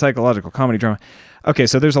animated psychological comedy drama. Okay,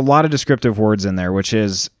 so there's a lot of descriptive words in there, which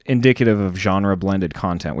is indicative of genre blended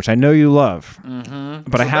content, which I know you love. Mm-hmm.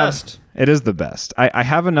 But it is the best. I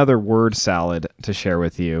have another word salad to share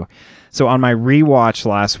with you. So on my rewatch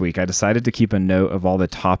last week, I decided to keep a note of all the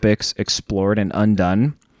topics explored in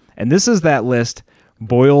Undone, and this is that list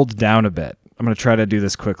boiled down a bit. I'm going to try to do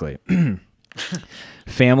this quickly.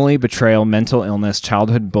 Family, betrayal, mental illness,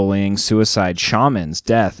 childhood bullying, suicide, shamans,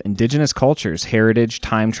 death, indigenous cultures, heritage,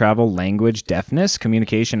 time travel, language, deafness,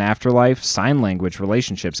 communication, afterlife, sign language,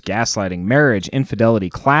 relationships, gaslighting, marriage, infidelity,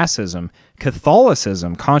 classism,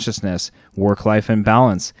 Catholicism, consciousness, work-life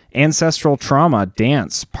imbalance, ancestral trauma,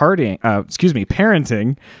 dance,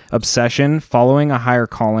 parenting, obsession, following a higher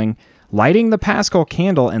calling, lighting the Paschal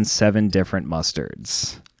candle, and 7 different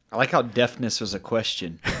mustards. I like how deafness was a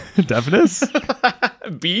question. Deafness?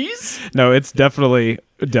 Bees? No, it's definitely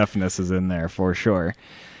deafness is in there for sure.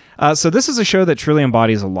 So this is a show that truly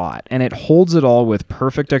embodies a lot, and it holds it all with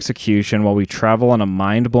perfect execution while we travel on a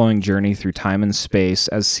mind-blowing journey through time and space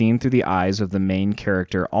as seen through the eyes of the main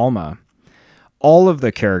character, Alma. All of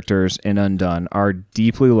the characters in Undone are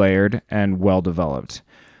deeply layered and well-developed.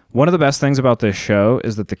 One of the best things about this show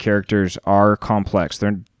is that the characters are complex.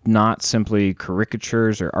 They're not simply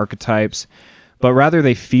caricatures or archetypes, but rather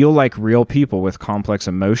they feel like real people with complex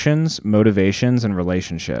emotions, motivations, and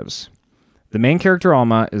relationships. The main character,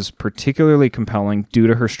 Alma, is particularly compelling due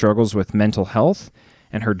to her struggles with mental health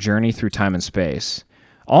and her journey through time and space.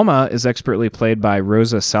 Alma is expertly played by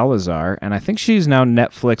Rosa Salazar, and I think she's now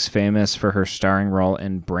Netflix famous for her starring role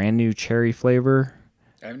in Brand New Cherry Flavor.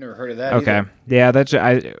 I've never heard of that Okay. either.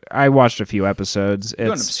 Yeah, I watched a few episodes.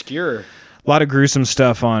 Going It's obscure. a lot of gruesome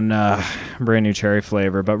stuff on Brand New Cherry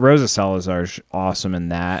Flavor, but Rosa Salazar's awesome in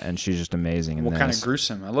that, and she's just amazing in What this. kind of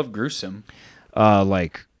gruesome? I love gruesome.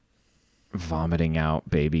 Like vomiting out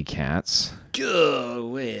baby cats. Oh,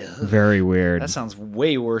 well. Very weird. That sounds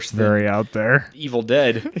way worse than Very out there. Evil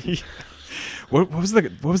Dead. What was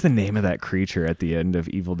the name of that creature at the end of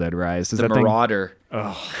Evil Dead Rise? Is The that thing? Marauder.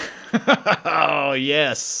 Oh,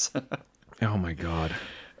 yes. Oh my god.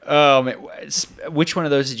 Man. Which one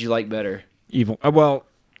of those did you like better? Evil. Well,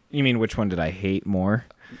 you mean which one did I hate more?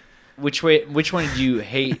 Which one did you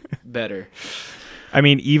hate better? I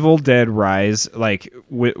mean, Evil Dead Rise, like,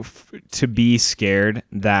 to be scared,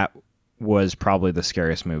 that was probably the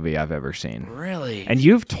scariest movie I've ever seen. Really? And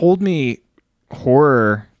you've told me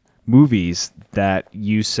horror movies that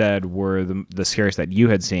you said were the scariest that you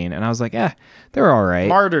had seen, and I was like, they're all right.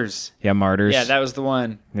 Martyrs. Yeah, Martyrs. Yeah, that was the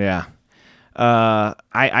one. Yeah.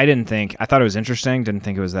 I didn't think, I thought it was interesting, didn't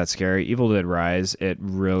think it was that scary. Evil Dead Rise, it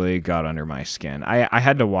really got under my skin. I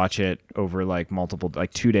had to watch it over like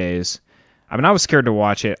 2 days. I mean, I was scared to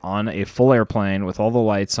watch it on a full airplane with all the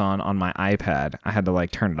lights on my iPad. I had to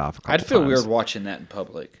like turn it off a couple I'd feel times. weird watching that in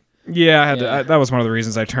public. Yeah, I had to, that was one of the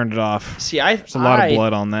reasons I turned it off. See, There's a lot of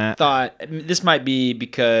blood on that. Thought this might be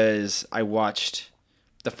because I watched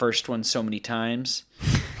the first one so many times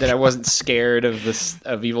that I wasn't scared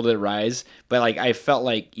of Evil Dead Rise, but like I felt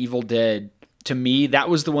like Evil Dead, to me, that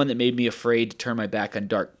was the one that made me afraid to turn my back on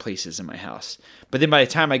dark places in my house. But then by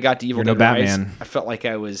the time I got to Evil You're Dead no Rise, Batman. I felt like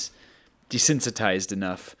I was desensitized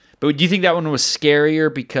enough. But do you think that one was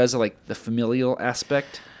scarier because of like the familial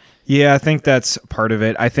aspect? Yeah, I think that's part of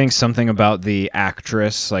it. I think something about the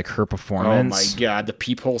actress, like her Oh performance. my god, the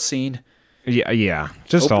peephole scene. Yeah,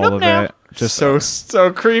 just Open all up of now. it. Just So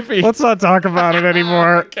creepy. let's not talk about it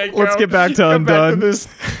anymore. Okay, Let's go. get back to Come back Undone. to this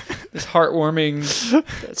heartwarming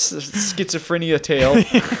schizophrenia tale.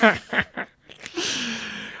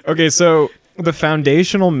 Okay, so the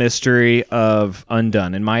foundational mystery of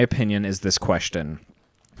Undone, in my opinion, is this question.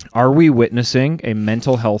 Are we witnessing a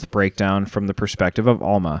mental health breakdown from the perspective of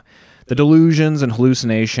Alma? The delusions and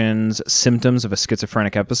hallucinations, symptoms of a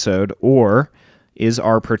schizophrenic episode, or is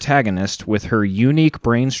our protagonist with her unique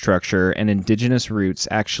brain structure and indigenous roots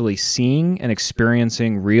actually seeing and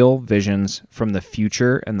experiencing real visions from the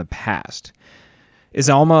future and the past. Is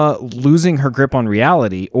Alma losing her grip on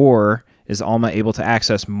reality, or is Alma able to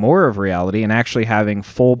access more of reality and actually having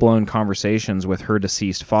full-blown conversations with her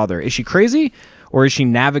deceased father? Is she crazy, or is she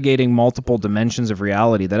navigating multiple dimensions of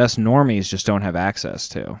reality that us normies just don't have access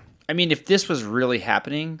to? I mean, if this was really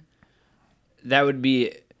happening, that would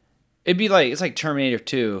be... It'd be like, it's like Terminator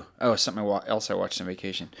 2. Oh, something else I watched on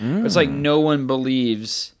vacation. But it's like no one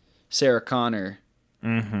believes Sarah Connor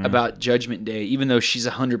about Judgment Day, even though she's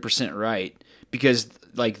 100% right. Because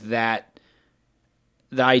like that,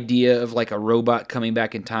 the idea of like a robot coming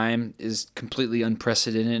back in time is completely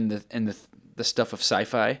unprecedented in the stuff of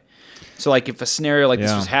sci-fi. So like if a scenario like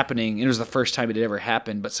this was happening, it was the first time it had ever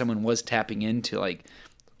happened, but someone was tapping into like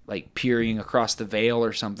peering across the veil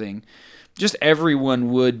or something, just everyone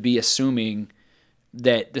would be assuming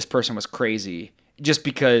that this person was crazy, just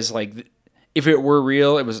because like if it were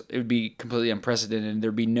real, it would be completely unprecedented, and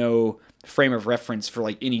there'd be no frame of reference for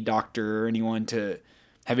like any doctor or anyone to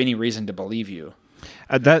have any reason to believe you.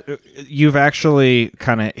 That you've actually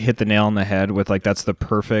kind of hit the nail on the head with like that's the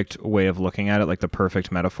perfect way of looking at it, like the perfect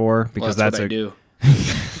metaphor, because that's what I do.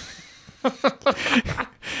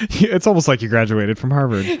 It's almost like you graduated from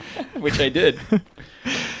Harvard, which I did.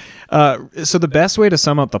 So the best way to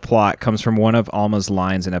sum up the plot comes from one of Alma's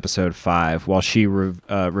lines in episode 5 while she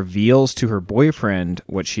reveals to her boyfriend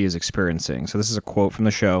what she is experiencing. So this is a quote from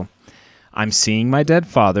the show. "I'm seeing my dead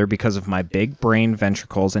father because of my big brain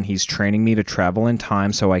ventricles, and he's training me to travel in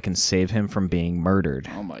time so I can save him from being murdered."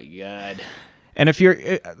 Oh my God. And if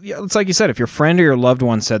it's like you said, if your friend or your loved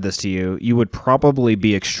one said this to you, you would probably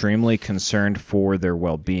be extremely concerned for their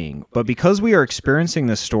well-being. But because we are experiencing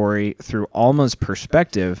this story through Alma's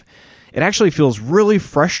perspective, it actually feels really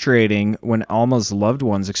frustrating when Alma's loved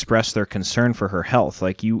ones express their concern for her health.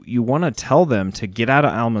 Like you want to tell them to get out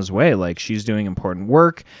of Alma's way. Like she's doing important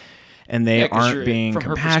work, and they aren't being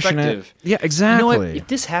compassionate. Yeah, exactly. You know what? If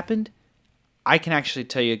this happened, I can actually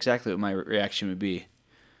tell you exactly what my reaction would be.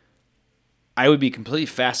 I would be completely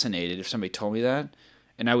fascinated if somebody told me that,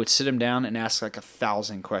 and I would sit them down and ask like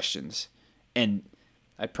 1,000 questions, and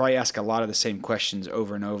I'd probably ask a lot of the same questions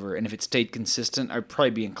over and over, and if it stayed consistent, I'd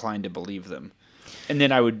probably be inclined to believe them. And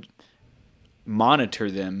then I would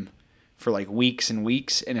monitor them for like weeks and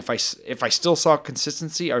weeks, and if I still saw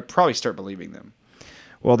consistency, I'd probably start believing them.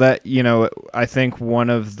 Well, I think one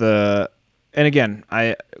of the... And again,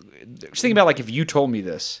 just think about like if you told me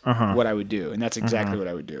this, what I would do, and that's exactly what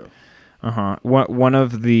I would do. One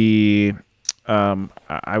of the,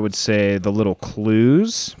 I would say the little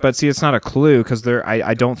clues, but see, it's not a clue because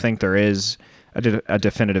I don't think there is a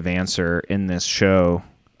definitive answer in this show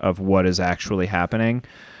of what is actually happening.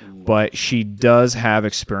 But she does have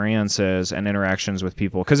experiences and interactions with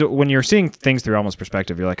people. Because when you're seeing things through Alma's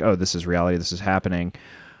perspective, you're like, oh, this is reality, this is happening.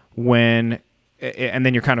 And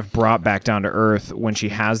then you're kind of brought back down to earth when she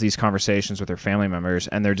has these conversations with her family members,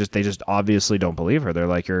 and they just obviously don't believe her. They're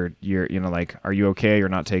like, you're like, are you okay? You're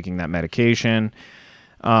not taking that medication.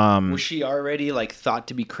 Was she already like thought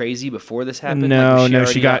to be crazy before this happened? No,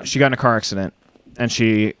 she got in a car accident, and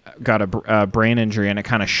she got a brain injury, and it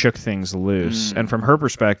kind of shook things loose. And from her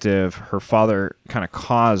perspective, her father kind of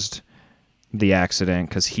caused the accident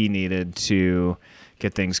because he needed to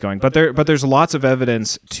get things going. But there's lots of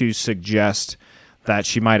evidence to suggest that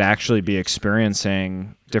she might actually be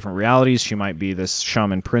experiencing different realities. She might be this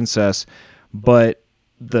shaman princess, but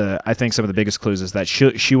I think some of the biggest clues is that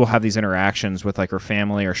she will have these interactions with like her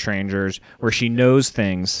family or strangers where she knows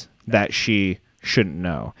things that she shouldn't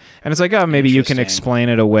know. And it's like, oh, maybe you can explain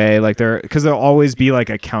it away, like because there'll always be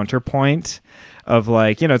like a counterpoint of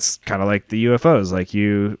like, it's kind of like the UFOs. Like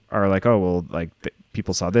you are like, oh, well, like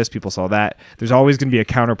people saw this, people saw that. There's always going to be a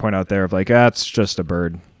counterpoint out there of like, it's just a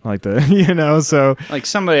bird. Like so like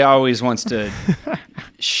somebody always wants to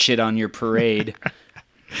shit on your parade.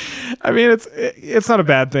 I mean, it's not a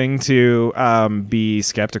bad thing to be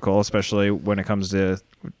skeptical, especially when it comes to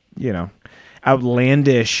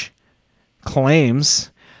outlandish claims.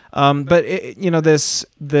 But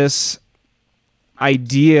this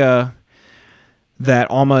idea that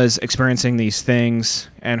Alma is experiencing these things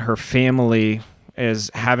and her family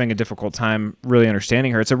is having a difficult time really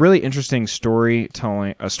understanding her. It's a really interesting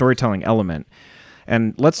storytelling element.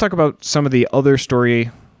 And let's talk about some of the other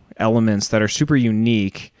story elements that are super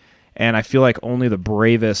unique. And I feel like only the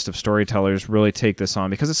bravest of storytellers really take this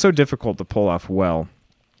on because it's so difficult to pull off well.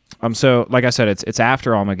 So like I said, it's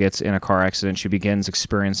after Alma gets in a car accident, she begins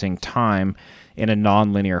experiencing time in a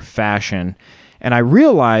non-linear fashion. And I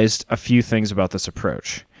realized a few things about this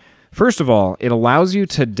approach. First of all, it allows you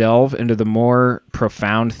to delve into the more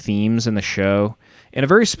profound themes in the show in a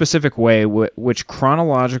very specific way, which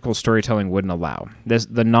chronological storytelling wouldn't allow.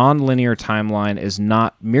 The non-linear timeline is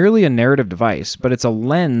not merely a narrative device, but it's a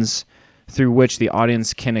lens through which the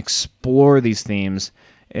audience can explore these themes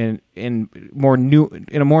in a more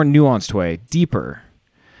nuanced way, deeper.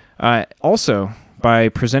 Also, by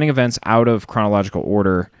presenting events out of chronological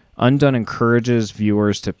order, Undone encourages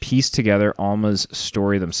viewers to piece together Alma's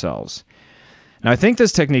story themselves. Now, I think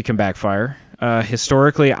this technique can backfire.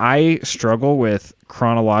 Historically, I struggle with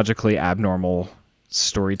chronologically abnormal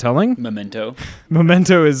storytelling. Memento.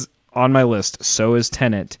 Memento is on my list. So is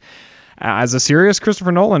Tenet. As a serious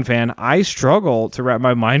Christopher Nolan fan, I struggle to wrap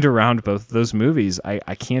my mind around both of those movies. I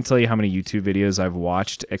can't tell you how many YouTube videos I've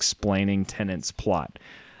watched explaining Tenet's plot.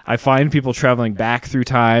 I find people traveling back through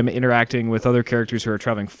time, interacting with other characters who are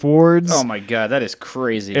traveling forwards. Oh my god, that is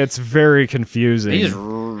crazy. It's very confusing.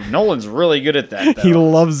 Nolan's really good at that, though. He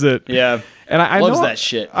loves it. Yeah. And I loves know, that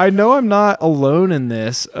shit. I know I'm not alone in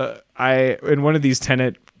this. In one of these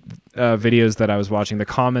Tenet videos that I was watching, the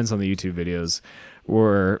comments on the YouTube videos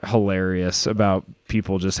were hilarious about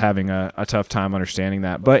people just having a tough time understanding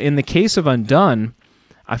that. But in the case of Undone,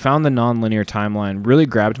 I found the nonlinear timeline really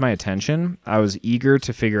grabbed my attention. I was eager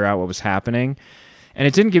to figure out what was happening, and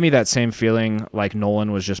it didn't give me that same feeling like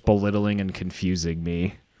Nolan was just belittling and confusing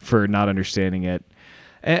me for not understanding it.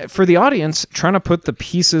 For the audience, trying to put the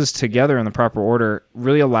pieces together in the proper order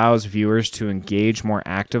really allows viewers to engage more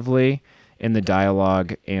actively in the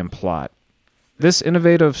dialogue and plot. This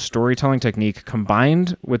innovative storytelling technique,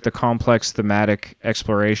 combined with the complex thematic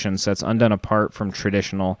exploration, sets Undone apart from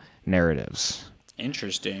traditional narratives.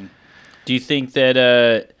 Interesting. Do you think that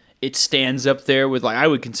it stands up there with, like, I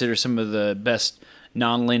would consider some of the best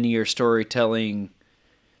nonlinear storytelling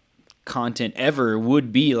content ever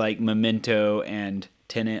would be like Memento and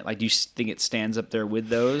Tenet? Like, do you think it stands up there with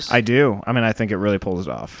those? I do. I mean, I think it really pulls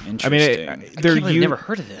it off. Interesting. I mean, I've never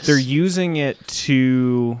heard of this. They're using it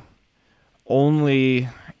to only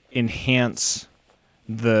enhance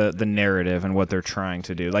the narrative and what they're trying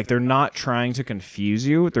to do. Like, they're not trying to confuse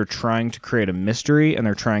you. They're trying to create a mystery, and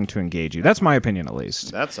they're trying to engage you. That's my opinion, at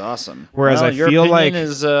least. That's awesome. Whereas your feel opinion like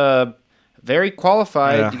is very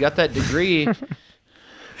qualified. Yeah. You got that degree.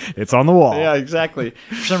 It's on the wall. Yeah, exactly.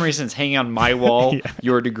 For some reason, it's hanging on my wall. Yeah.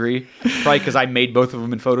 Your degree, probably because I made both of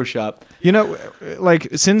them in Photoshop. You know, like,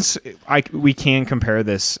 since we can compare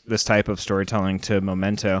this type of storytelling to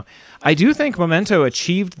Memento, I do think Memento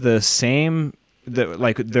achieved the same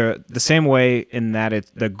way in that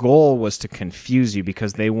the goal was to confuse you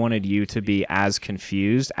because they wanted you to be as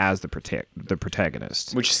confused as the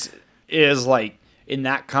protagonist. Which is, like, in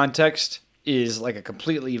that context, is like a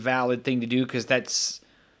completely valid thing to do because that's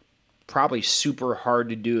probably super hard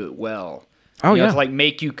to do it well. Oh, yeah. To, like,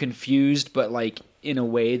 make you confused, but, like, in a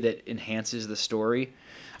way that enhances the story.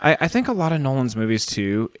 I think a lot of Nolan's movies,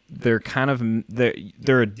 too, they're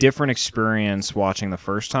a different experience watching the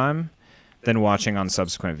first time than watching on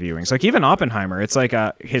subsequent viewings. Like, even Oppenheimer, it's like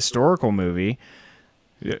a historical movie.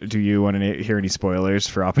 Do you want to hear any spoilers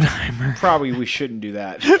for Oppenheimer? Probably we shouldn't do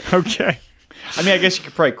that. Okay. I mean, I guess you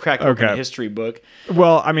could probably crack open a history book.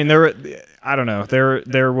 Well, I mean, I don't know.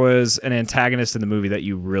 There was an antagonist in the movie that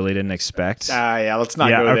you really didn't expect. Yeah, let's not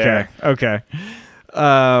go there. Okay.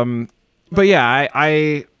 But yeah,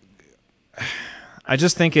 I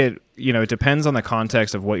just think it depends on the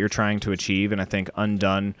context of what you're trying to achieve, and I think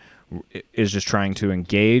Undone is just trying to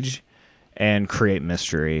engage and create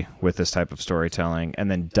mystery with this type of storytelling and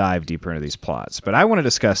then dive deeper into these plots. But I want to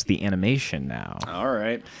discuss the animation now. All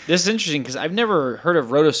right. This is interesting because I've never heard of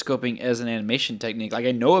rotoscoping as an animation technique. Like,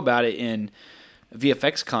 I know about it in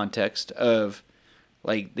VFX context of,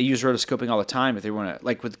 like, they use rotoscoping all the time if they want to,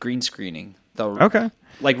 like, with green screening. Okay.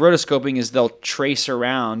 Like, rotoscoping is they'll trace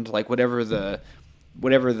around, like, whatever the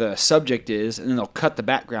subject is, and then they'll cut the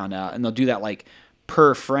background out, and they'll do that, like,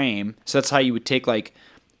 per frame. So that's how you would take, like,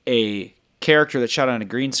 a character that's shot on a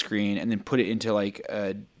green screen and then put it into, like,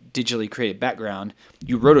 a digitally created background.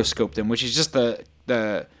 You rotoscope them, which is just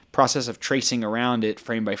the process of tracing around it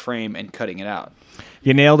frame by frame and cutting it out.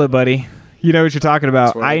 You nailed it, buddy. You know what you're talking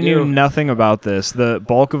about. I knew do. nothing about this. The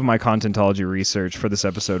bulk of my contentology research for this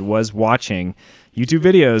episode was watching YouTube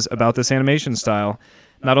videos about this animation style.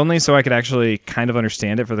 Not only so I could actually kind of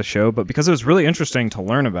understand it for the show, but because it was really interesting to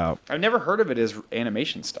learn about. I've never heard of it as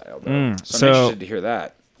animation style, though. So I'm interested to hear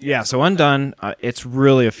that. Yeah, so Undone, it's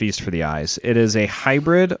really a feast for the eyes. It is a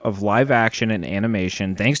hybrid of live action and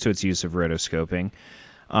animation, thanks to its use of rotoscoping.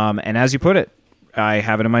 And as you put it, I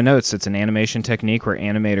have it in my notes. It's an animation technique where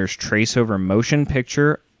animators trace over motion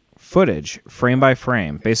picture footage, frame by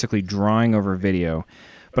frame, basically drawing over video,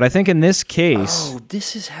 But I think in this case,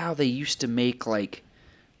 this is how they used to make like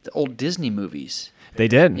the old Disney movies. they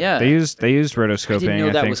did. Yeah. They used rotoscoping. I didn't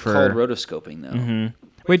know that think, was for, called rotoscoping though.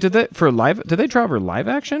 Wait, did they draw for live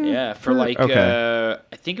action? Yeah, for like I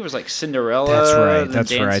think it was like Cinderella. That's right. and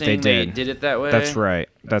That's right. They Dancing, did. They did it that way. That's right.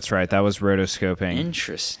 That was rotoscoping.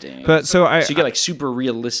 Interesting. But so you get like super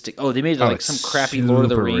realistic. Oh, they made like some crappy Lord of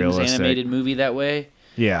the super Rings realistic. animated movie that way.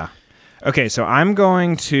 Yeah. Okay, so I'm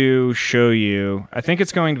going to show you. I think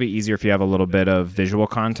it's going to be easier if you have a little bit of visual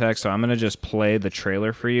context. So I'm going to just play the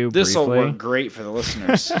trailer for you. This will briefly. work great for the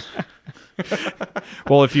listeners.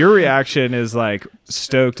 Well, if your reaction is like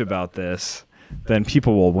stoked about this, then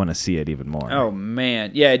people will want to see it even more. Oh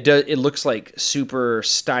man, yeah, it does. It looks like super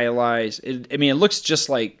stylized. It looks just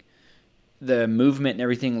like the movement and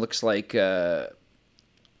everything looks like real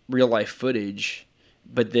life footage,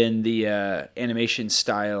 but then the animation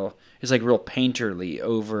style is like real painterly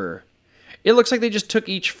over. It looks like they just took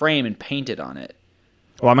each frame and painted on it.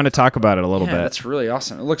 Well, I'm going to talk about it a little bit. That's really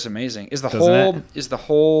awesome. It looks amazing. Is the Doesn't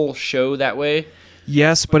whole show that way?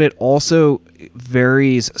 Yes, but it also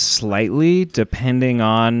varies slightly depending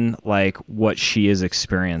on like what she is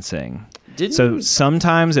experiencing. So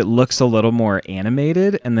sometimes it looks a little more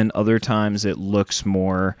animated, and then other times it looks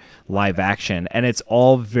more live action, and it's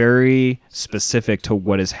all very specific to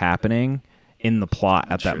what is happening in the plot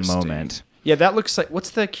at that moment. Yeah, that looks like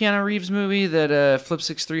what's the Keanu Reeves movie that Flip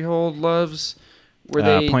 6-3 loves? Where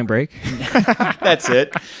they Point Break. That's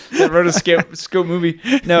it. That rotoscope movie.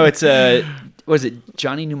 No, it's was it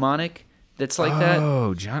Johnny Mnemonic? That's like that.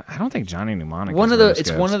 Oh, I don't think Johnny Mnemonic.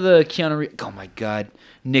 It's one of the Keanu Reeves. Oh my God,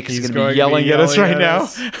 Nick is going to be yelling at us right now.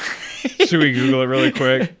 Should we Google it really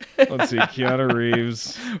quick? Let's see, Keanu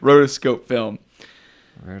Reeves rotoscope film.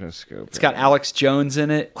 Rotoscope. It's got Alex Jones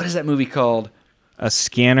in it. What is that movie called? A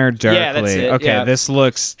Scanner Darkly. Yeah, that's it. Okay, yeah. this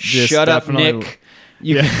looks. Shut up, Nick.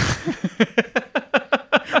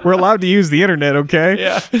 We're allowed to use the internet, okay?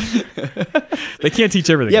 Yeah. They can't teach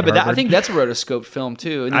everything. Yeah, but I think that's a rotoscope film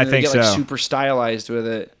too. And then I they think get, like, so. super stylized with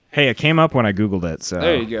it. Hey, it came up when I Googled it. So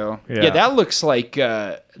there you go. Yeah, that looks like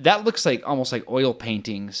almost like oil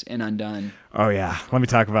paintings in Undone. Oh yeah, let me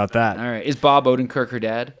talk about that. All right, is Bob Odenkirk her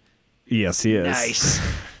dad? Yes, he is. Nice.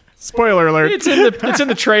 Spoiler alert. It's in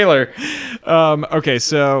the trailer. Okay,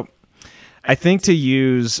 so I think to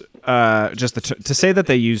use to say that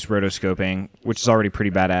they used rotoscoping, which is already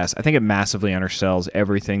pretty badass, I think it massively undersells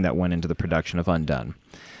everything that went into the production of Undone.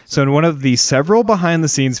 So in one of the several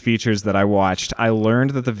behind-the-scenes features that I watched, I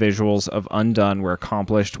learned that the visuals of Undone were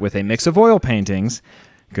accomplished with a mix of oil paintings,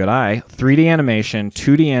 good eye, 3D animation,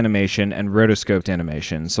 2D animation, and rotoscoped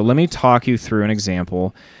animation. So let me talk you through an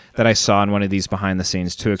example that I saw in one of these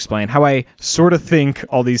behind-the-scenes to explain how I sort of think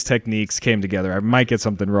all these techniques came together. I might get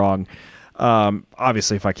something wrong.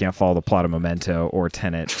 Obviously, if I can't follow the plot of Memento or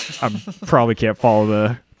Tenet, I probably can't follow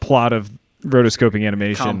the plot of rotoscoping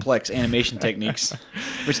animation. Complex animation techniques,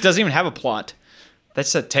 which doesn't even have a plot.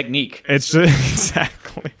 That's a technique. It's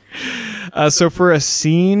exactly. So for a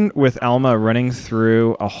scene with Alma running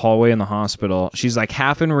through a hallway in the hospital, she's like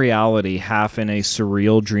half in reality, half in a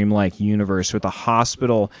surreal, dreamlike universe with the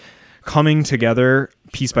hospital coming together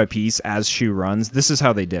piece by piece as she runs. This is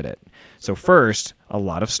how they did it. So first, a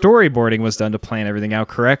lot of storyboarding was done to plan everything out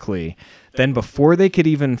correctly. Then before they could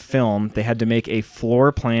even film, they had to make a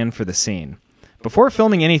floor plan for the scene. Before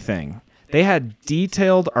filming anything, they had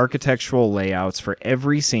detailed architectural layouts for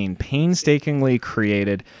every scene, painstakingly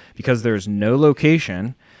created because there's no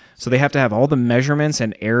location, so they have to have all the measurements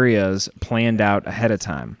and areas planned out ahead of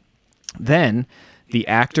time. Then, the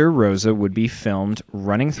actor, Rosa, would be filmed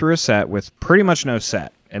running through a set with pretty much no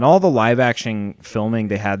set. And all the live-action filming,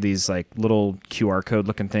 they had these like little QR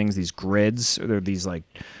code-looking things, these grids, or these like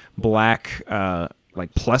black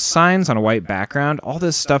like plus signs on a white background. All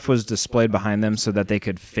this stuff was displayed behind them so that they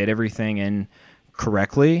could fit everything in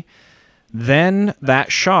correctly. Then that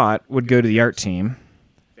shot would go to the art team.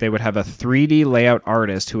 They would have a 3D layout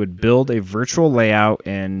artist who would build a virtual layout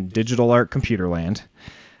in digital art computer land.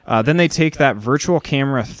 Then they take that virtual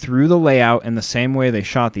camera through the layout in the same way they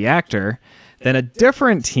shot the actor. Then a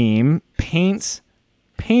different team paints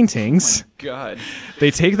paintings. Oh my God.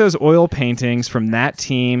 They take those oil paintings from that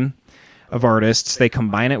team of artists, they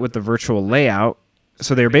combine it with the virtual layout.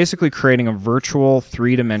 So they're basically creating a virtual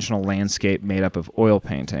three-dimensional landscape made up of oil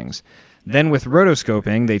paintings. Then with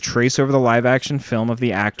rotoscoping, they trace over the live-action film of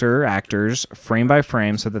the actor or actors frame by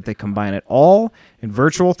frame so that they combine it all in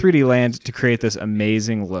virtual 3D land to create this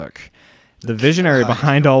amazing look. The visionary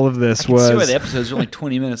behind all of this was... I can see why the episodes are only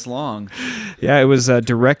 20 minutes long. Yeah, it was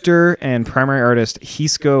director and primary artist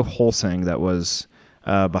Hisko Holsing that was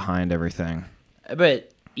behind everything. I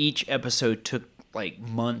bet each episode took like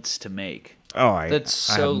months to make. Oh, That's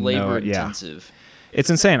so labor intensive. It's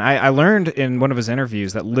insane. I learned in one of his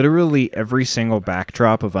interviews that literally every single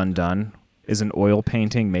backdrop of Undone is an oil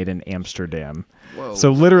painting made in Amsterdam. Whoa.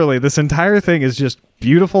 So literally, this entire thing is just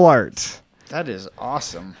beautiful art. That is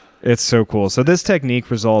awesome. It's so cool. So this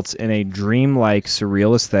technique results in a dreamlike,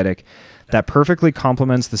 surreal aesthetic that perfectly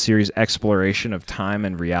complements the series' exploration of time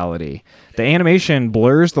and reality. The animation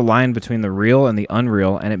blurs the line between the real and the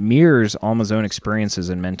unreal, and it mirrors Alma's own experiences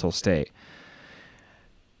and mental state.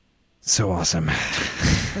 So awesome.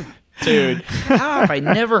 Dude, how have I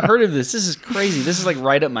never heard of this? This is crazy. This is like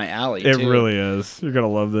right up my alley, It too. really is. You're going to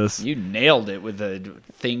love this. You nailed it with a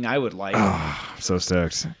thing I would like. Oh, I'm so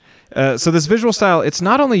stoked. So this visual style, it's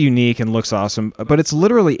not only unique and looks awesome, but it's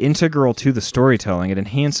literally integral to the storytelling. It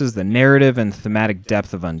enhances the narrative and thematic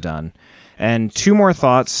depth of Undone. And two more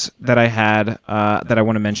thoughts that I had that I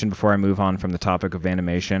want to mention before I move on from the topic of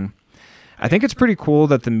animation. I think it's pretty cool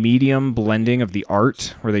that the medium blending of the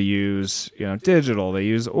art, where they use digital, they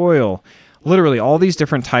use oil, literally all these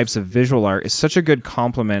different types of visual art is such a good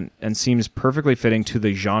complement and seems perfectly fitting to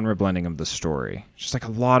the genre blending of the story. Just like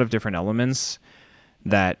a lot of different elements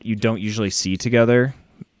that you don't usually see together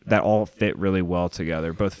that all fit really well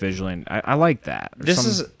together, both visually and I like that.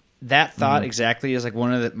 That thought exactly is like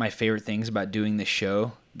one of my favorite things about doing this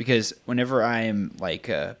show, because whenever I am like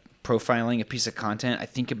profiling a piece of content, I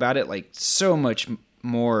think about it like so much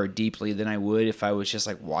more deeply than I would if I was just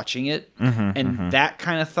like watching it. That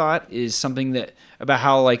kind of thought is something that about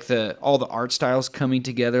how like all the art styles coming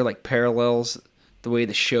together like parallels the way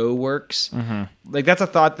the show works. Like that's a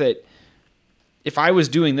thought that if I was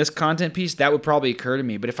doing this content piece, that would probably occur to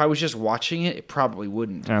me. But if I was just watching it, it probably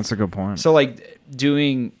wouldn't. That's a good point. So like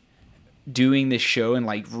doing this show and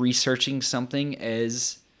like researching something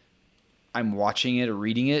as I'm watching it or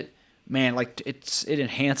reading it, man, like it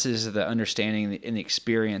enhances the understanding and the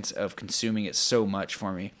experience of consuming it so much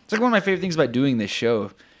for me. It's like one of my favorite things about doing this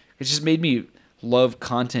show. It just made me love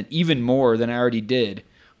content even more than I already did,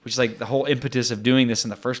 which is like the whole impetus of doing this in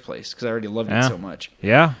the first place, because I already loved it so much.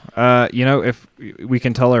 Yeah. If we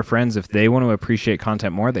can tell our friends if they want to appreciate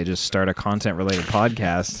content more, they just start a content-related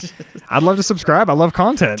podcast. I'd love to subscribe. I love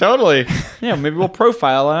content. Totally. Yeah, maybe we'll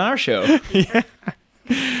profile on our show. Yeah.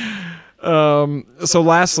 So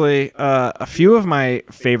lastly, a few of my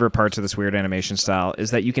favorite parts of this weird animation style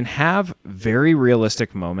is that you can have very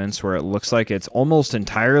realistic moments where it looks like it's almost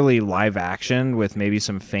entirely live action with maybe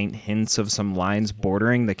some faint hints of some lines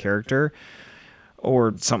bordering the character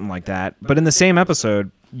or something like that. But in the same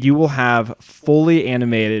episode, you will have fully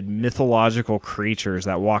animated mythological creatures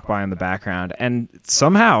that walk by in the background, and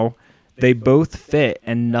somehow they both fit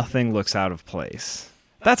and nothing looks out of place.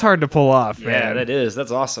 That's hard to pull off, man. Yeah, that is.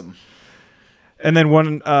 That's awesome. And then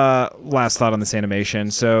one last thought on this animation.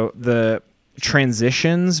 So the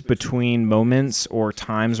transitions between moments or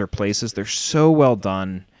times or places, they're so well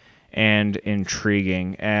done and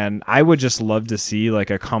intriguing. And I would just love to see like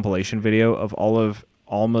a compilation video of all of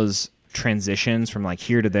Alma's transitions from like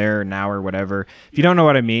here to there, now or whatever. If you don't know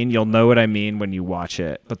what I mean, you'll know what I mean when you watch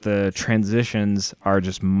it. But the transitions are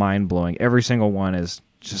just mind-blowing. Every single one is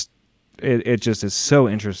just... It just is so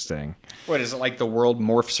interesting. What is it, like the world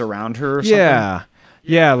morphs around her or something?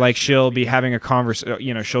 Yeah, like she'll be having a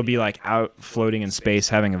conversation, she'll be like out floating in space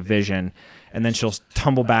having a vision, and then she'll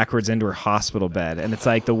tumble backwards into her hospital bed. And it's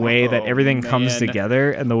like the way that everything comes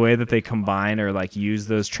together and the way that they combine or like use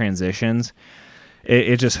those transitions,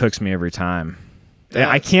 it just hooks me every time.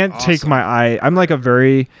 I can't take my eye. I'm like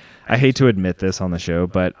I hate to admit this on the show,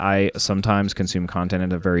 but I sometimes consume content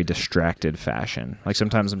in a very distracted fashion. Like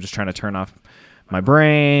sometimes I'm just trying to turn off my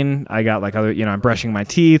brain. I got like other, I'm brushing my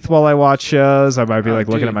teeth while I watch shows. I might be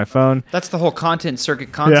looking at my phone. That's the whole content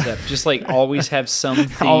circuit concept. Yeah. Just like always have some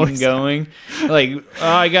theme going. Like,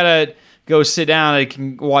 I gotta go sit down. I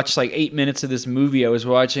can watch like 8 minutes of this movie I was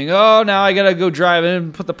watching. Oh, now I gotta go drive in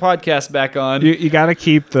and put the podcast back on. You gotta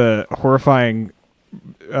keep the horrifying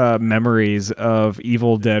memories of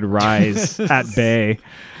Evil Dead Rise at bay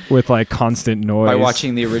with like constant noise. By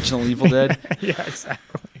watching the original Evil Dead? Yeah,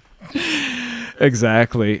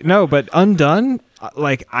 exactly. No, but Undone,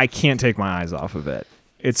 like I can't take my eyes off of it.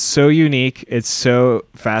 It's so unique. It's so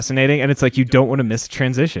fascinating. And it's like you don't want to miss a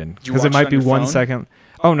transition because it might be 1 second.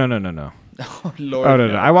 Oh, no. Oh, Lord. Oh,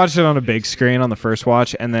 no. I watched it on a big screen on the first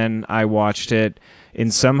watch, and then I watched it in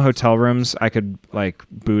some hotel rooms. I could like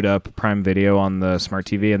boot up Prime Video on the smart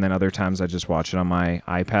TV, and then other times I just watch it on my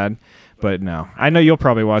iPad. But no, I know you'll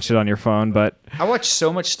probably watch it on your phone, but I watch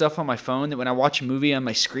so much stuff on my phone that when I watch a movie on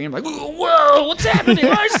my screen, I'm like, whoa, what's happening?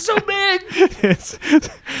 Why is it so big? It's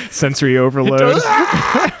sensory overload.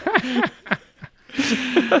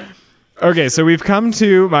 Okay, so we've come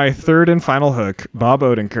to my third and final hook, Bob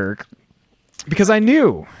Odenkirk, because I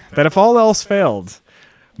knew that if all else failed,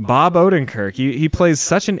 Bob Odenkirk, he plays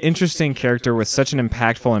such an interesting character with such an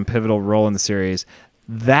impactful and pivotal role in the series.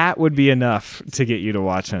 That would be enough to get you to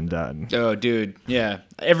watch Undone. Oh, dude. Yeah.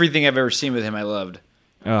 Everything I've ever seen with him, I loved.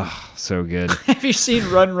 Oh, so good. Have you seen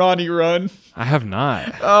Run, Ronnie, Run? I have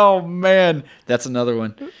not. Oh, man. That's another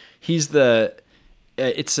one. He's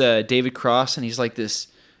it's David Cross, and he's like this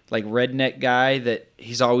like redneck guy that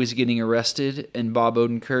he's always getting arrested, and Bob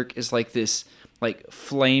Odenkirk is like this like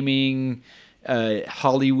flaming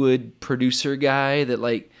Hollywood producer guy that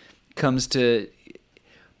like comes to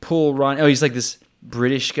pull Ronnie. Oh, he's like this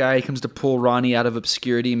British guy. He comes to pull Ronnie out of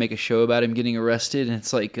obscurity and make a show about him getting arrested, and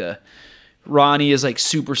it's like Ronnie is like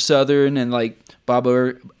super Southern, and like Bob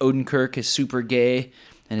Odenkirk is super gay,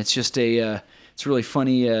 and it's just it's really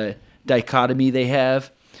funny dichotomy they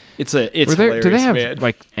have. It's hilarious. Do they have man.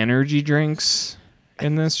 like energy drinks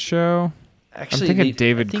in this show? Actually, I'm thinking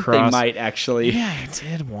David I think Cross. They might actually. Yeah, I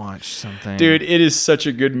did watch something. Dude, it is such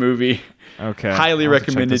a good movie. Okay, Highly I'll have to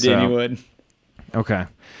check recommended this to out. anyone. Okay.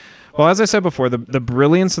 Well, as I said before, the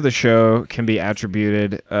brilliance of the show can be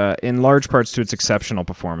attributed in large parts to its exceptional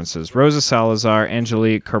performances. Rosa Salazar,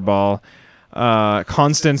 Angelique Carbal,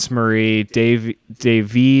 Constance Marie,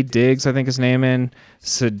 David Diggs, I think his name in,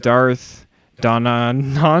 Siddharth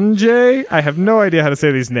Dhananjay. I have no idea how to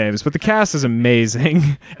say these names, but the cast is amazing,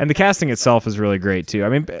 and the casting itself is really great too. I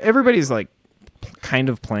mean, everybody's like kind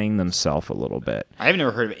of playing themselves a little bit. I've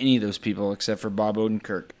never heard of any of those people except for Bob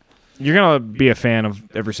Odenkirk. You're going to be a fan of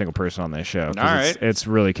every single person on this show. All right. It's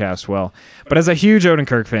really cast well. But as a huge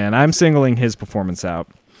Odenkirk fan, I'm singling his performance out.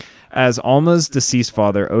 As Alma's deceased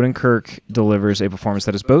father, Odenkirk delivers a performance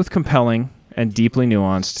that is both compelling and deeply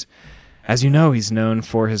nuanced. As you know, he's known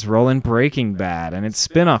for his role in Breaking Bad and its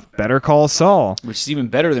spin-off, Better Call Saul. Which is even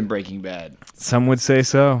better than Breaking Bad. Some would say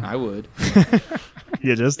so. I would.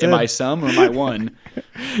 You just did. Am I some or am I one?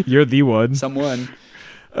 You're the one. Someone.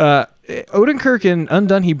 Odenkirk in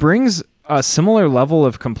Undone, he brings a similar level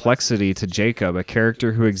of complexity to Jacob, a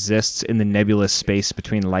character who exists in the nebulous space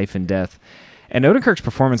between life and death. And Odenkirk's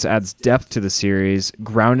performance adds depth to the series,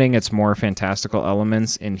 grounding its more fantastical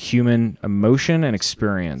elements in human emotion and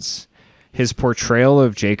experience. His portrayal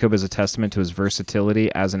of Jacob is a testament to his versatility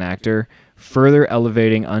as an actor, further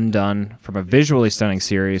elevating Undone from a visually stunning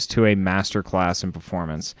series to a masterclass in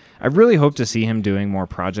performance. I really hope to see him doing more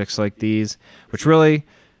projects like these, which really,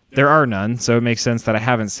 there are none, so it makes sense that I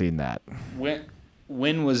haven't seen that.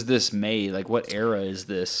 When was this made? Like, what era is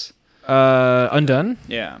this? Undone?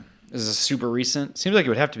 Yeah. Is this super recent? Seems like it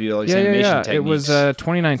would have to be all these animation techniques. It was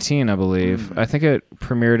 2019, I believe. I think it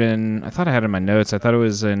premiered in, I thought I had it in my notes, I thought it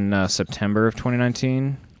was in September of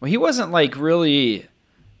 2019. Well, he wasn't like really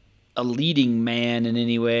a leading man in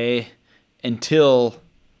any way until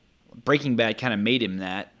Breaking Bad kind of made him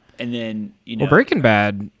that. And then, you know. Well, Breaking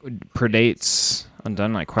Bad predates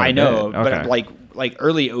Undone like quite a bit. I know, Okay. but like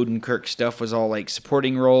early Odenkirk stuff was all like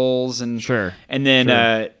supporting roles and Sure. And then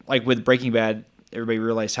Sure. like with Breaking Bad, everybody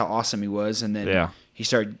realized how awesome he was, and then he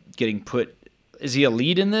started getting put. Is he a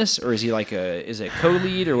lead in this, or is he like is it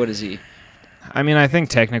co-lead, or what is he? I mean, I think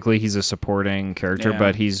technically he's a supporting character, Yeah.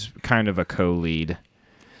 but he's kind of a co-lead.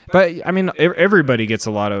 But I mean, everybody gets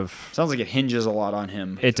a lot of. Sounds like it hinges a lot on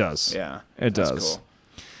him. It does. Yeah, it that's does. Cool.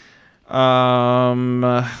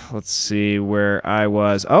 Let's see where I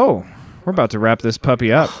was. Oh, we're about to wrap this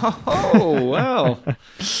puppy up. Oh, wow.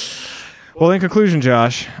 Well, in conclusion,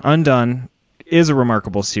 Josh, Undone is a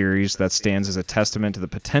remarkable series that stands as a testament to the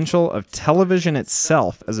potential of television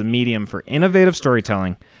itself as a medium for innovative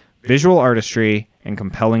storytelling, visual artistry, and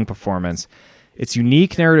compelling performance. Its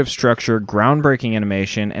unique narrative structure, groundbreaking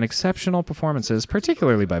animation, and exceptional performances,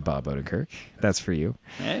 particularly by Bob Odenkirk, that's for you,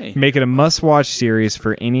 Hey. make it a must-watch series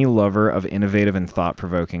for any lover of innovative and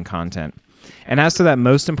thought-provoking content. And as to that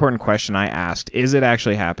most important question I asked, is it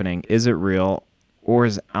actually happening? Is it real? Or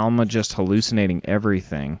is Alma just hallucinating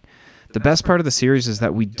everything? The best part of the series is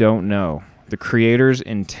that we don't know. The creators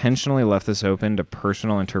intentionally left this open to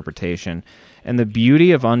personal interpretation, and the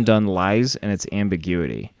beauty of Undone lies in its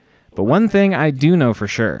ambiguity. But one thing I do know for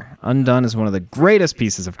sure, Undone is one of the greatest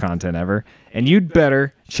pieces of content ever, and you'd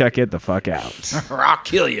better check it the fuck out. Or I'll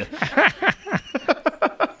kill you.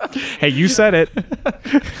 Hey, you said it.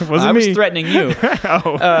 Wasn't I was me. threatening you.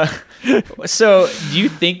 Oh. So, do you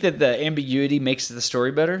think that the ambiguity makes the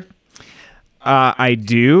story better? I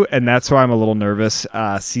do, and that's why I'm a little nervous.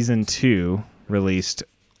 Season 2 released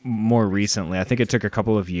more recently. I think it took a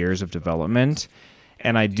couple of years of development,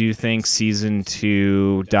 and I do think Season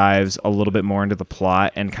 2 dives a little bit more into the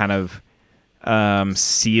plot and kind of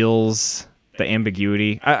seals the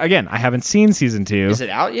ambiguity. Again, I haven't seen season 2. Is it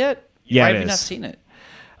out yet? Yeah, Why it have you not is. seen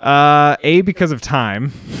it? Because of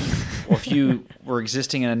time. Well, if you were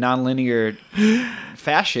existing in a nonlinear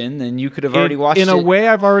fashion, then you could have already watched it. In a way,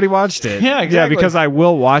 I've already watched it. Yeah, exactly. Yeah, because I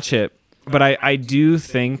will watch it. But I do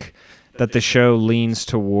think that the show leans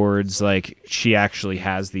towards, like, she actually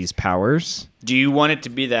has these powers. Do you want it to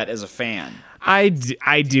be that as a fan? I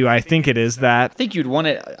do. I think it is that. I think you'd want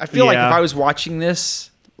it. I feel like Yeah. if I was watching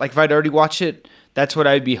this, like if I'd already watched it, that's what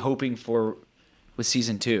I'd be hoping for with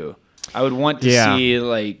season 2. I would want to see,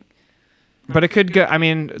 like... But it could go... I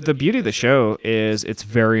mean, the beauty of the show is it's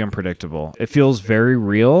very unpredictable. It feels very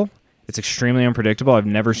real. It's extremely unpredictable. I've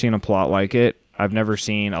never seen a plot like it. I've never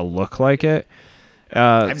seen a look like it.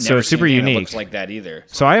 I've So never it's super seen anything that unique. looks like that either.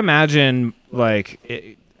 So I imagine,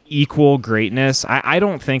 like, equal greatness. I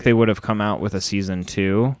don't think they would have come out with a season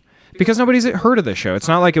 2 because nobody's heard of the show. It's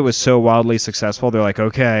not like it was so wildly successful. They're like,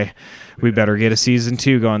 okay, we better get a season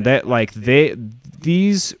 2 going. That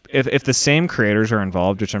if the same creators are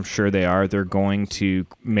involved, which I'm sure they are, they're going to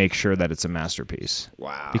make sure that it's a masterpiece.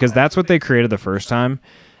 Wow. Because that's what they created the first time,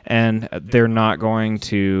 and they're not going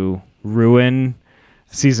to ruin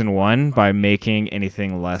season 1 by making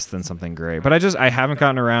anything less than something great. But I haven't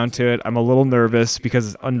gotten around to it. I'm a little nervous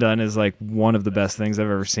because Undone is like one of the best things I've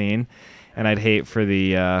ever seen, and I'd hate for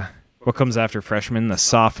the what comes after freshman, the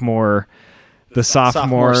sophomore slump. the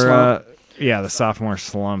sophomore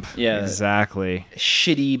slump. Yeah. Exactly.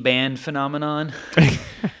 Shitty band phenomenon.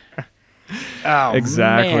 Oh,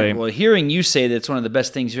 Exactly. man. Well, hearing you say that it's one of the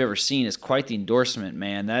best things you've ever seen is quite the endorsement,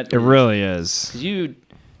 man. It really is. You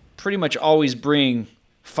pretty much always bring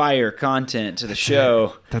fire content to the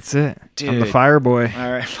show. That's it. I'm the Dude. fire boy.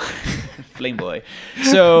 All right. Flame boy.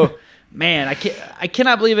 So, man, I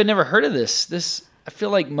cannot believe I'd never heard of this. I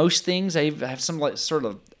feel like most things I have some like sort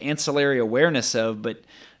of ancillary awareness of, but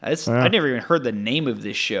I've never even heard the name of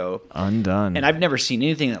this show. Undone. And I've never seen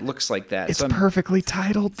anything that looks like that. It's so perfectly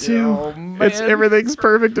titled too. Oh, man. Everything's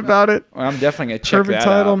perfect about it. Well, I'm definitely gonna check Perfect that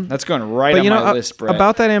title. out. That's going right But on you know, my list, Brett.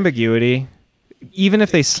 about that ambiguity, even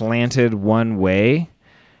if they slanted one way,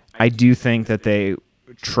 I do think that they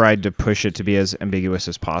tried to push it to be as ambiguous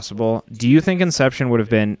as possible. Do you think Inception would have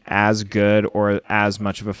been as good or as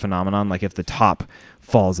much of a phenomenon, like if the top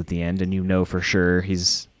falls at the end and you know for sure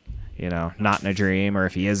he's, not in a dream, or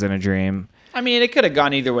if he is in a dream? I mean, it could have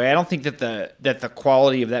gone either way. I don't think that the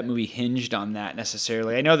quality of that movie hinged on that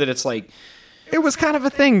necessarily. I know that it's like It was kind of a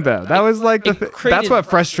thing, though. That was like it that's created- what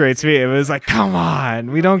frustrates me. It was like, come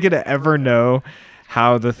on, we don't get to ever know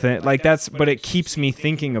how the thing but it keeps me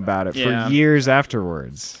thinking about it Yeah. for years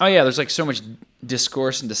afterwards. Oh yeah, there's like so much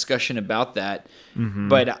discourse and discussion about that. Mm-hmm.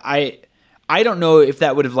 But I don't know if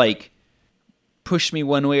that would have like pushed me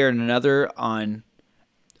one way or another on,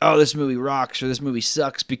 oh, this movie rocks or this movie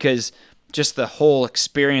sucks, because just the whole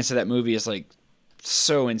experience of that movie is like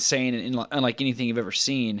so insane and unlike anything you've ever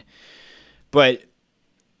seen. But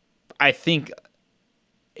I think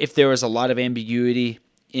if there was a lot of ambiguity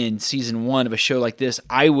in season 1 of a show like this,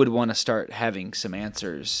 I would want to start having some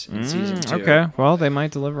answers in season 2. Okay, well, they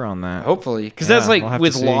might deliver on that. Hopefully, because Yeah, that's like we'll have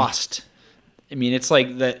with to see. Lost. I mean, it's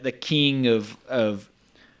like the king of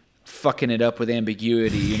fucking it up with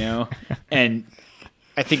ambiguity, And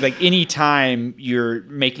I think like any time you're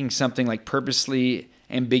making something like purposely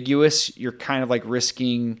ambiguous, you're kind of like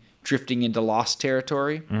risking drifting into Lost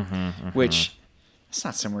territory, which it's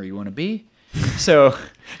not somewhere you want to be. So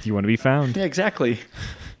You want to be found. yeah, exactly.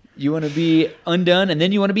 You want to be undone, and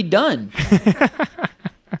then you want to be done.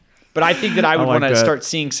 But I think that I would like want to that. start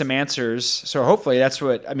seeing some answers. So hopefully that's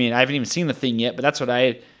what, I mean, I haven't even seen the thing yet, but that's what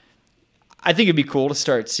I think it'd be cool to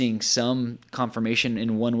start seeing some confirmation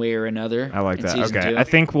in one way or another. I like in that. season Okay, 2. I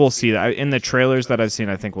think we'll see that. In the trailers that I've seen,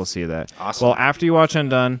 I think we'll see that. Awesome. Well, after you watch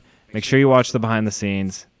Undone, make sure you watch the behind the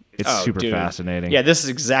scenes. It's Oh, super dude. fascinating. Yeah, this is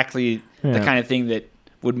exactly the Yeah. kind of thing that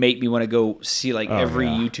would make me want to go see like every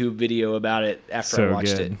yeah. YouTube video about it after so I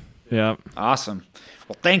watched good. it. Yep. Awesome.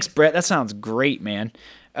 Well, thanks, Brett. That sounds great, man.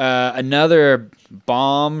 Another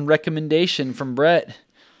bomb recommendation from Brett,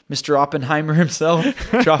 Mr. Oppenheimer himself,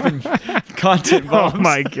 dropping content bombs. Oh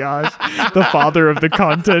my gosh, the father of the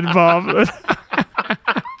content bomb.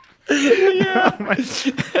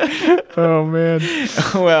 Oh man.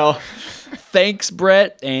 Well, thanks,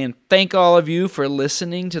 Brett, and thank all of you for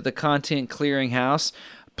listening to the Content Clearinghouse.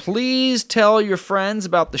 Please tell your friends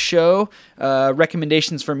about the show.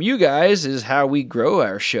 Recommendations from you guys is how we grow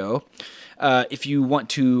our show. If you want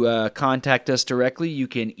to contact us directly, you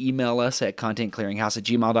can email us at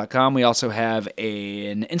contentclearinghouse@gmail.com. We also have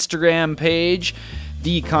an Instagram page,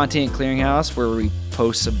 The Content Clearinghouse, where we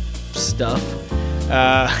post some stuff.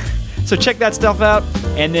 So check that stuff out,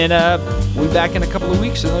 and then we'll be back in a couple of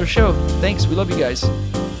weeks with another show. Thanks. We love you guys.